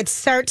starting. It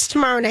starts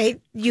tomorrow night.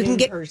 You can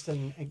get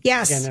person.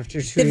 Yes,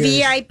 after 2 the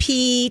years.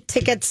 VIP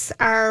tickets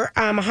are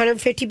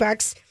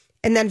 $150,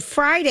 and then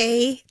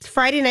Friday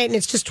night, and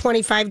it's just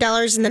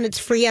 $25, and then it's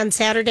free on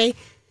Saturday.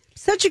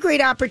 Such a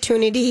great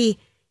opportunity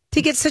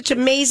to get such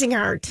amazing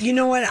art. You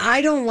know what?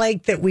 I don't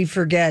like that we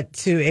forget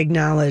to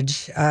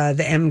acknowledge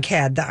the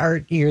MCAD, the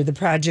art year, the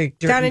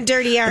project. Down and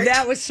Dirty Art.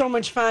 That was so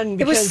much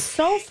fun. It was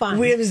so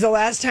fun. It was the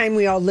last time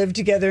we all lived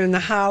together in the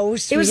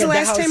house. It was the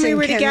last time we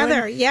were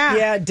together. Yeah.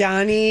 Yeah,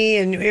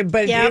 Donnie.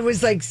 But it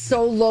was like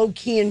so low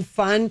key and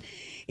fun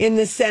in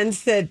the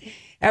sense that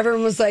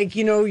everyone was like,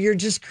 you're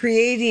just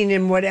creating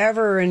and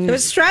whatever. And it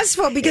was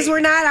stressful because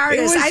we're not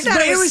artists. I thought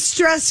it was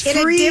stress-free. In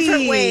a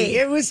different way.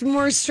 It was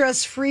more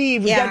stress-free.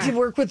 We got to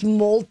work with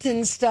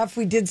molten stuff.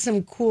 We did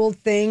some cool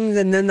things.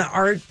 And then the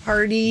art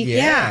party.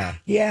 Yeah.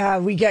 Yeah,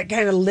 we got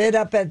kind of lit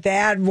up at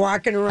that,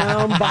 walking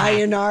around,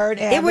 buying art,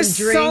 having It was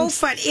drinks.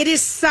 so fun. It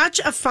is such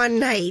a fun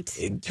night.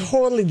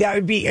 Totally. That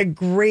would be a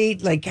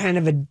great, like, kind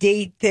of a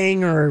date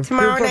thing or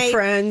Tomorrow group night, of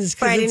friends.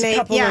 Friday it's night. a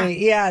couple night.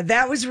 Yeah,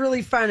 that was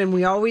really fun. And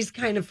we always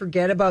kind of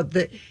forget about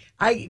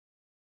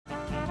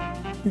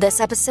This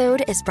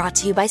episode is brought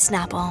to you by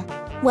Snapple.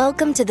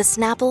 Welcome to the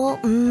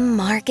Snapple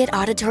Market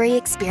Auditory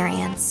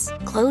Experience.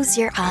 Close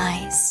your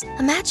eyes.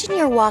 Imagine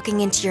you're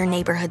walking into your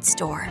neighborhood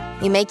store.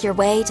 You make your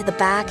way to the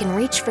back and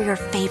reach for your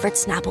favorite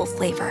Snapple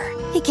flavor.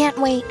 You can't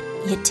wait.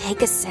 You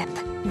take a sip.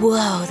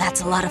 Whoa,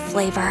 that's a lot of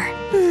flavor.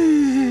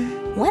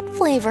 What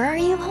flavor are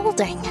you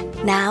holding?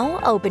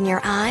 Now open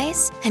your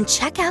eyes and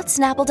check out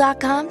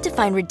Snapple.com to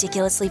find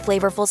ridiculously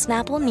flavorful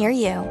Snapple near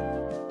you.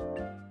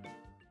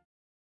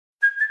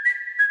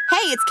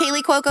 Hey, it's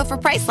Kaylee Cuoco for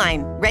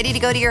Priceline. Ready to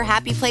go to your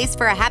happy place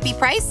for a happy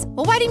price?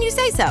 Well, why didn't you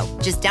say so?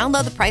 Just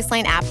download the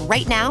Priceline app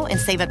right now and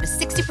save up to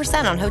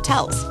 60% on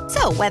hotels.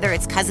 So whether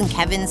it's Cousin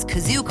Kevin's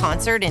Kazoo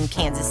Concert in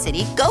Kansas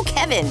City, go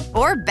Kevin,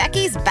 or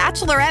Becky's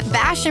Bachelorette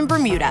Bash in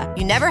Bermuda,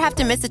 you never have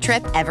to miss a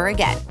trip ever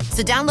again.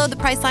 So download the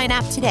Priceline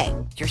app today.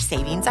 Your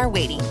savings are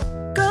waiting.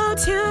 Go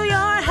to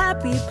your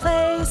happy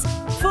place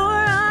for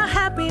a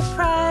happy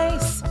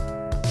price.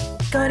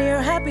 Go to your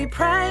happy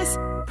price,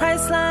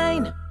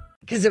 Priceline.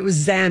 Because it was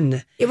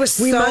Zen. It was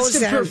we so must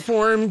have Zen.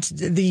 performed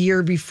the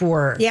year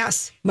before.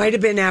 Yes. Might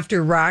have been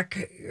after Rock,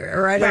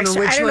 or I don't know which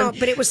one. I don't know,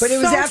 but it was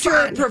after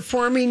fun. a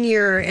performing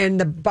year,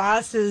 and the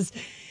bosses,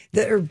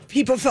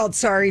 people felt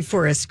sorry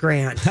for us,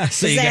 Grant.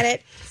 So is that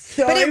it?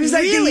 So but it was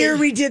like the really, year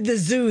we did the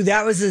zoo.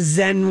 That was a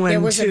Zen one, too.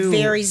 It was a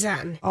very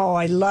Zen. Oh,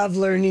 I love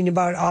learning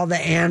about all the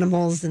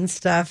animals and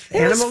stuff. We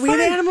had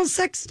animal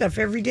sex stuff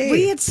every day.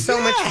 We had so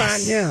much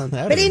fun. Yeah.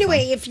 But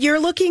anyway, if you're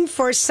looking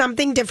for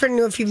something different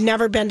new, if you've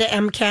never been to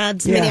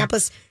MCAD's,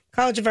 Minneapolis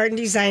College of Art and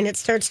Design, it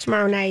starts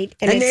tomorrow night.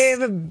 And they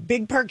have a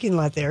big parking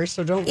lot there,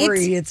 so don't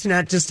worry. It's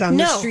not just on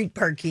the street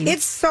parking.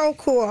 It's so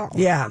cool.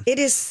 Yeah. It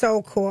is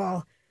so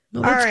cool.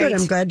 No, that's good.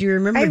 I'm glad you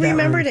remembered that. I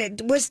remembered one.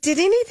 it. Did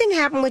anything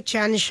happen with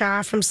Jen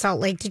Shaw from Salt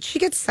Lake? Did she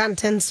get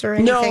sentenced or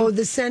anything? No,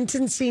 the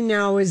sentencing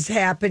now is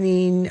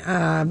happening.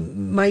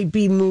 Might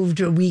be moved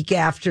a week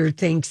after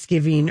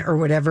Thanksgiving or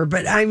whatever.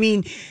 But I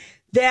mean,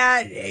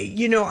 that,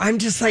 I'm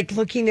just like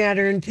looking at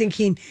her and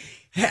thinking,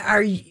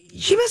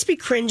 she must be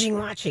cringing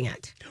watching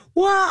it.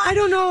 Well, I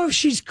don't know if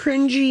she's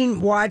cringing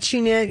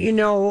watching it.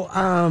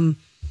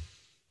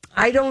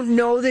 I don't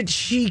know that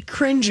she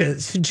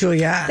cringes,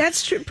 Julia.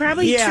 That's true.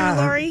 Probably true,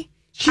 Lori.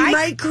 She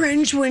might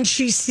cringe when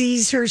she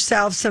sees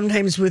herself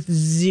sometimes with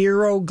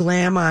zero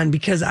glam on,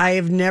 because I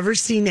have never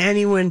seen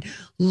anyone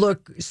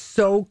look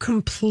so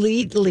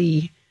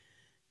completely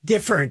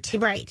different.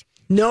 Right.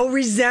 No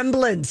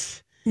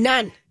resemblance.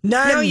 None.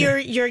 None. No,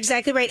 you're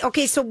exactly right.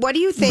 Okay, so what do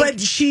you think? But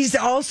she's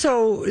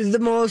also the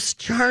most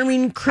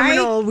charming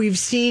criminal we've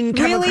seen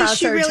come across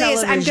she our really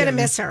television. is. I'm going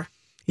to miss her.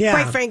 Yeah.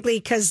 Quite frankly,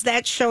 because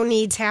that show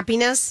needs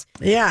happiness.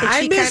 Yeah,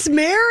 I miss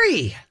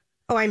Mary.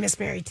 Oh, I miss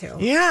Mary too.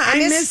 Yeah, I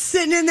miss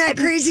sitting in that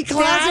crazy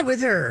closet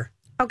with her.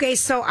 Okay,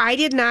 so I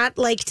did not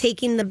like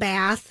taking the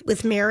bath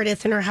with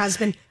Meredith and her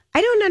husband.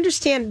 I don't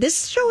understand.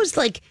 This show is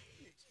like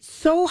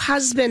so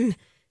husband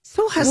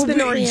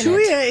oriented.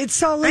 Julia, it's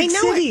Salt Lake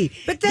City. It.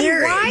 But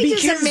then why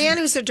does a man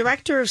who's a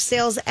director of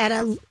sales at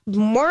a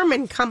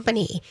Mormon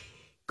company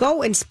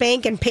go and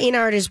spank and paint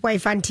art his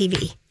wife on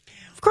TV?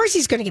 Of course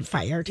he's going to get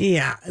fired.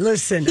 Yeah,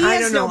 listen, He I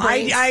has don't know. no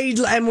brains.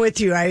 I'm with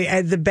you.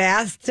 I the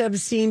bathtub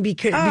scene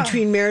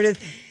between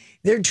Meredith,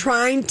 they're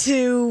trying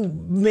to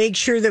make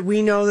sure that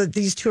we know that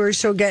these two are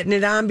still getting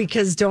it on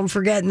because don't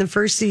forget in the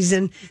first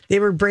season they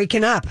were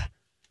breaking up.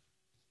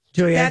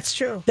 Julia, That's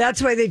true.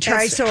 That's why they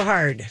try so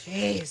hard.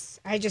 Jeez,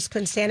 I just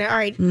couldn't stand it. All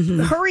right,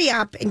 hurry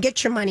up and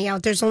get your money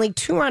out. There's only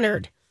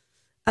 200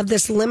 of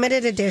this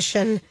limited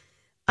edition.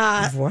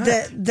 Of what?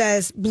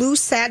 The blue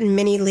satin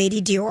mini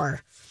Lady Dior.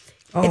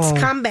 It's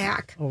come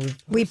back.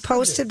 We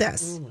posted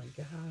this. Oh my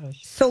gosh!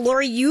 So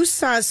Lori, you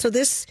saw. So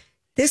this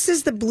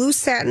is the blue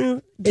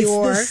satin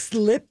Dior. It's the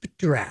slip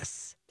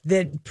dress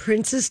that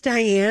Princess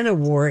Diana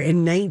wore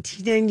in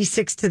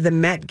 1996 to the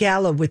Met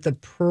Gala with the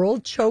pearl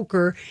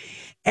choker.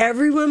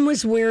 Everyone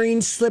was wearing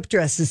slip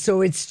dresses,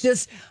 so it's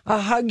just a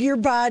hug your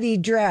body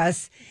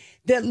dress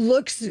that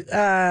looks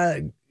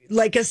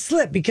like a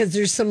slip because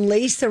there's some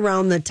lace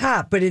around the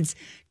top, but it's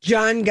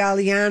John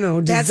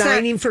Galliano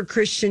designing for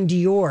Christian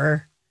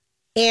Dior.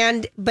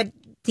 But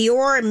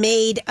Dior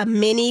made a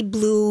mini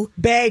blue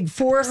bag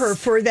for her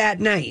for that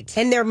night.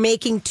 And they're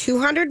making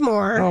 200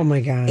 more. Oh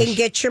my gosh. And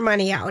get your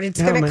money out. It's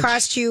going to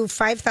cost you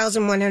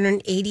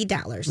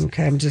 $5,180.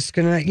 Okay, I'm just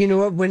going to, you know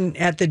what, when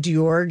at the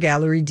Dior,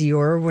 Gallery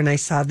Dior, when I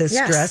saw this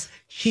dress,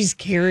 she's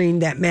carrying,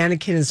 that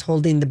mannequin is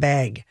holding the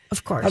bag.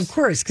 Of course. Of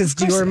course, because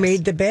Dior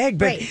made the bag.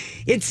 But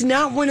it's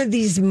not one of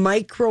these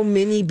micro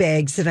mini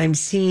bags that I'm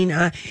seeing,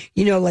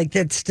 like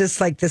that's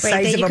just like the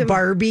size of a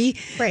Barbie.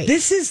 Right.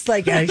 This is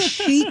like a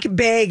chic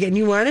bag. And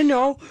you want to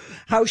know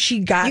how she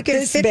got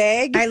this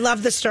bag? I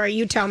love the story.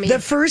 You tell me. The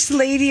First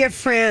Lady of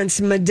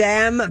France,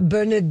 Madame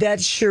Bernadette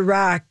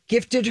Chirac,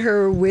 gifted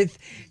her with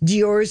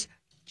Dior's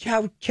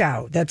Chow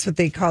Chow. That's what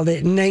they called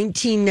it in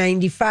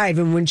 1995.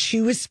 And when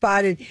she was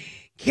spotted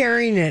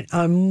carrying it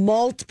on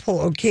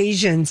multiple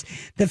occasions,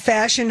 the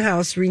fashion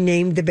house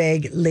renamed the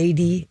bag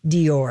Lady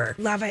Dior.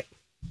 Love it.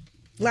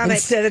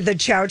 Instead of the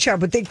Chow Chow,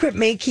 but they quit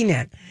making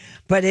it.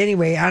 But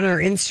anyway, on our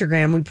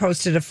Instagram, we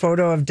posted a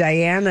photo of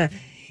Diana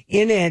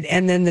in it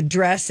and then the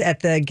dress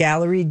at the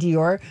Gallery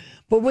Dior.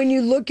 But when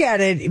you look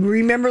at it,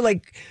 remember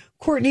like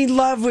Courtney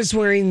Love was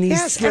wearing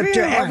these slip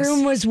dresses.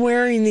 Everyone was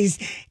wearing these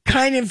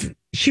kind of,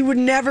 she would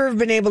never have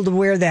been able to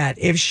wear that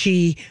if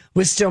she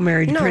was still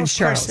married to Prince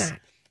Charles. Course not.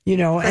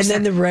 And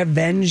then the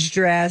revenge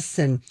dress.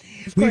 And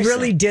we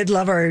really did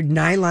love our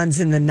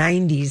nylons in the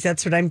 90s.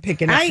 That's what I'm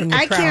picking up from the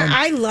crowd.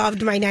 I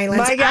loved my nylons.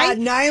 My God,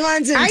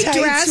 nylons and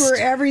tights were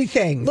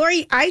everything.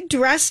 Lori, I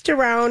dressed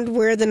around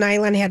where the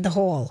nylon had the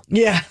hole.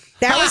 Yeah.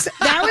 That was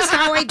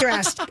how I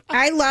dressed.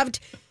 I loved...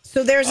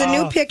 So there's a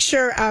new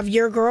picture of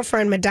your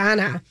girlfriend,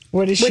 Madonna.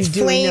 What is she doing? With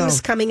flames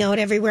coming out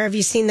everywhere. Have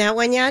you seen that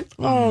one yet?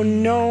 Oh,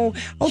 no.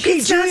 Okay,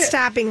 She's not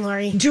stopping,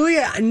 Lori.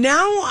 Julia,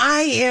 now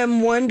I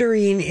am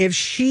wondering if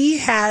she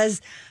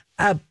has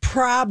a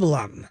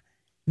problem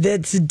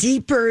that's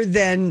deeper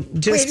than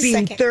just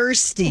being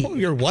thirsty. Oh,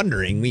 you're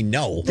wondering. We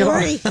know.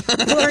 Lori,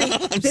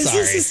 this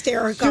is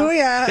hysterical.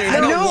 Julia,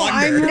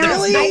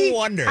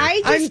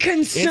 I'm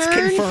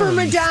concerned for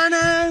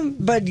Madonna,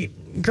 but...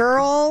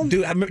 Girl,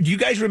 do you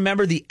guys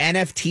remember the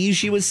NFTs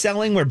she was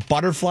selling where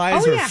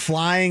butterflies were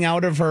flying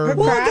out of her?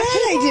 Well,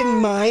 that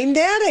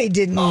I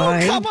didn't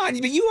mind. Oh, come on.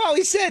 But you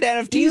always said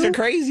NFTs are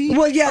crazy.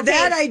 Well, yeah,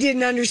 that I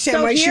didn't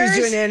understand why she was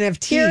doing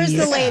NFTs. Here's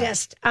the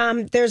latest.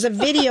 There's a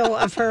video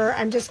of her.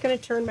 I'm just going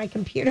to turn my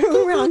computer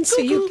around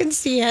so you can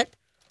see it.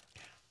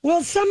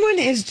 Well, someone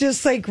is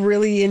just like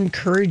really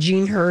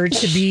encouraging her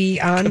to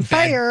be on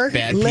fire.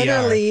 Bad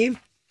literally.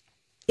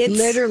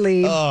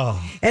 Literally.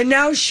 And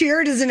now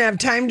Cher doesn't have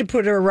time to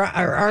put her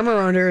arm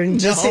around her and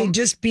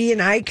just be an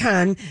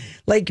icon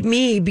like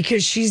me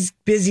because she's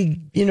busy,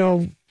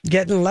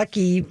 getting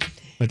lucky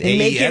and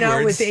making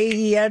out with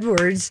A.E.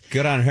 Edwards.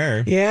 Good on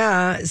her.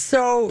 Yeah.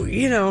 So,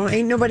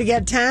 ain't nobody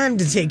got time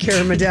to take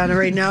care of Madonna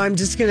right now. I'm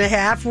just going to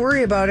half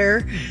worry about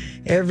her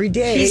every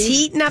day. She's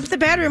heating up the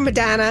bedroom,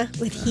 Madonna,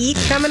 with heat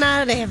coming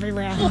out of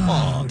everywhere.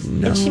 Oh,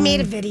 no. And she made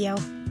a video.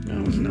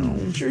 No.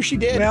 I'm sure she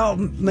did. Well,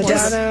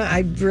 Madonna,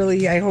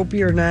 I hope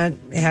you're not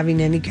having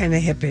any kind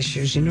of hip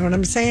issues. You know what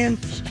I'm saying?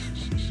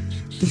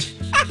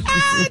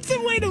 That's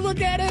a way to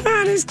look at it.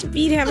 Honest to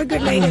Pete, have a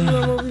good night,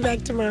 everyone. We'll be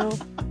back tomorrow.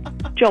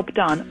 Job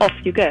done. Off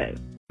you go.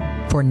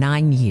 For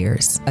 9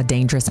 years, a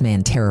dangerous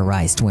man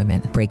terrorized women,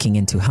 breaking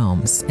into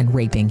homes and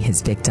raping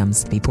his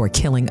victims before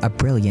killing a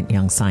brilliant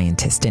young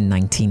scientist in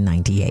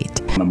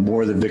 1998. The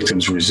more the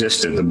victims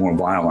resisted, the more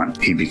violent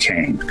he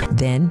became.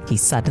 Then he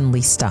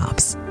suddenly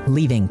stops,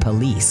 leaving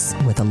police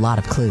with a lot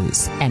of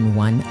clues and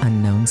one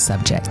unknown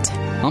subject.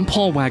 I'm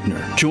Paul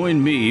Wagner.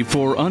 Join me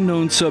for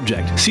Unknown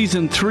Subject,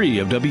 Season 3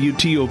 of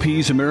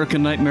WTOP's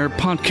American Nightmare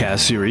podcast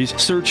series.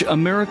 Search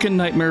American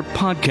Nightmare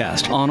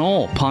Podcast on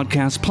all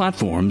podcast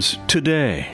platforms today.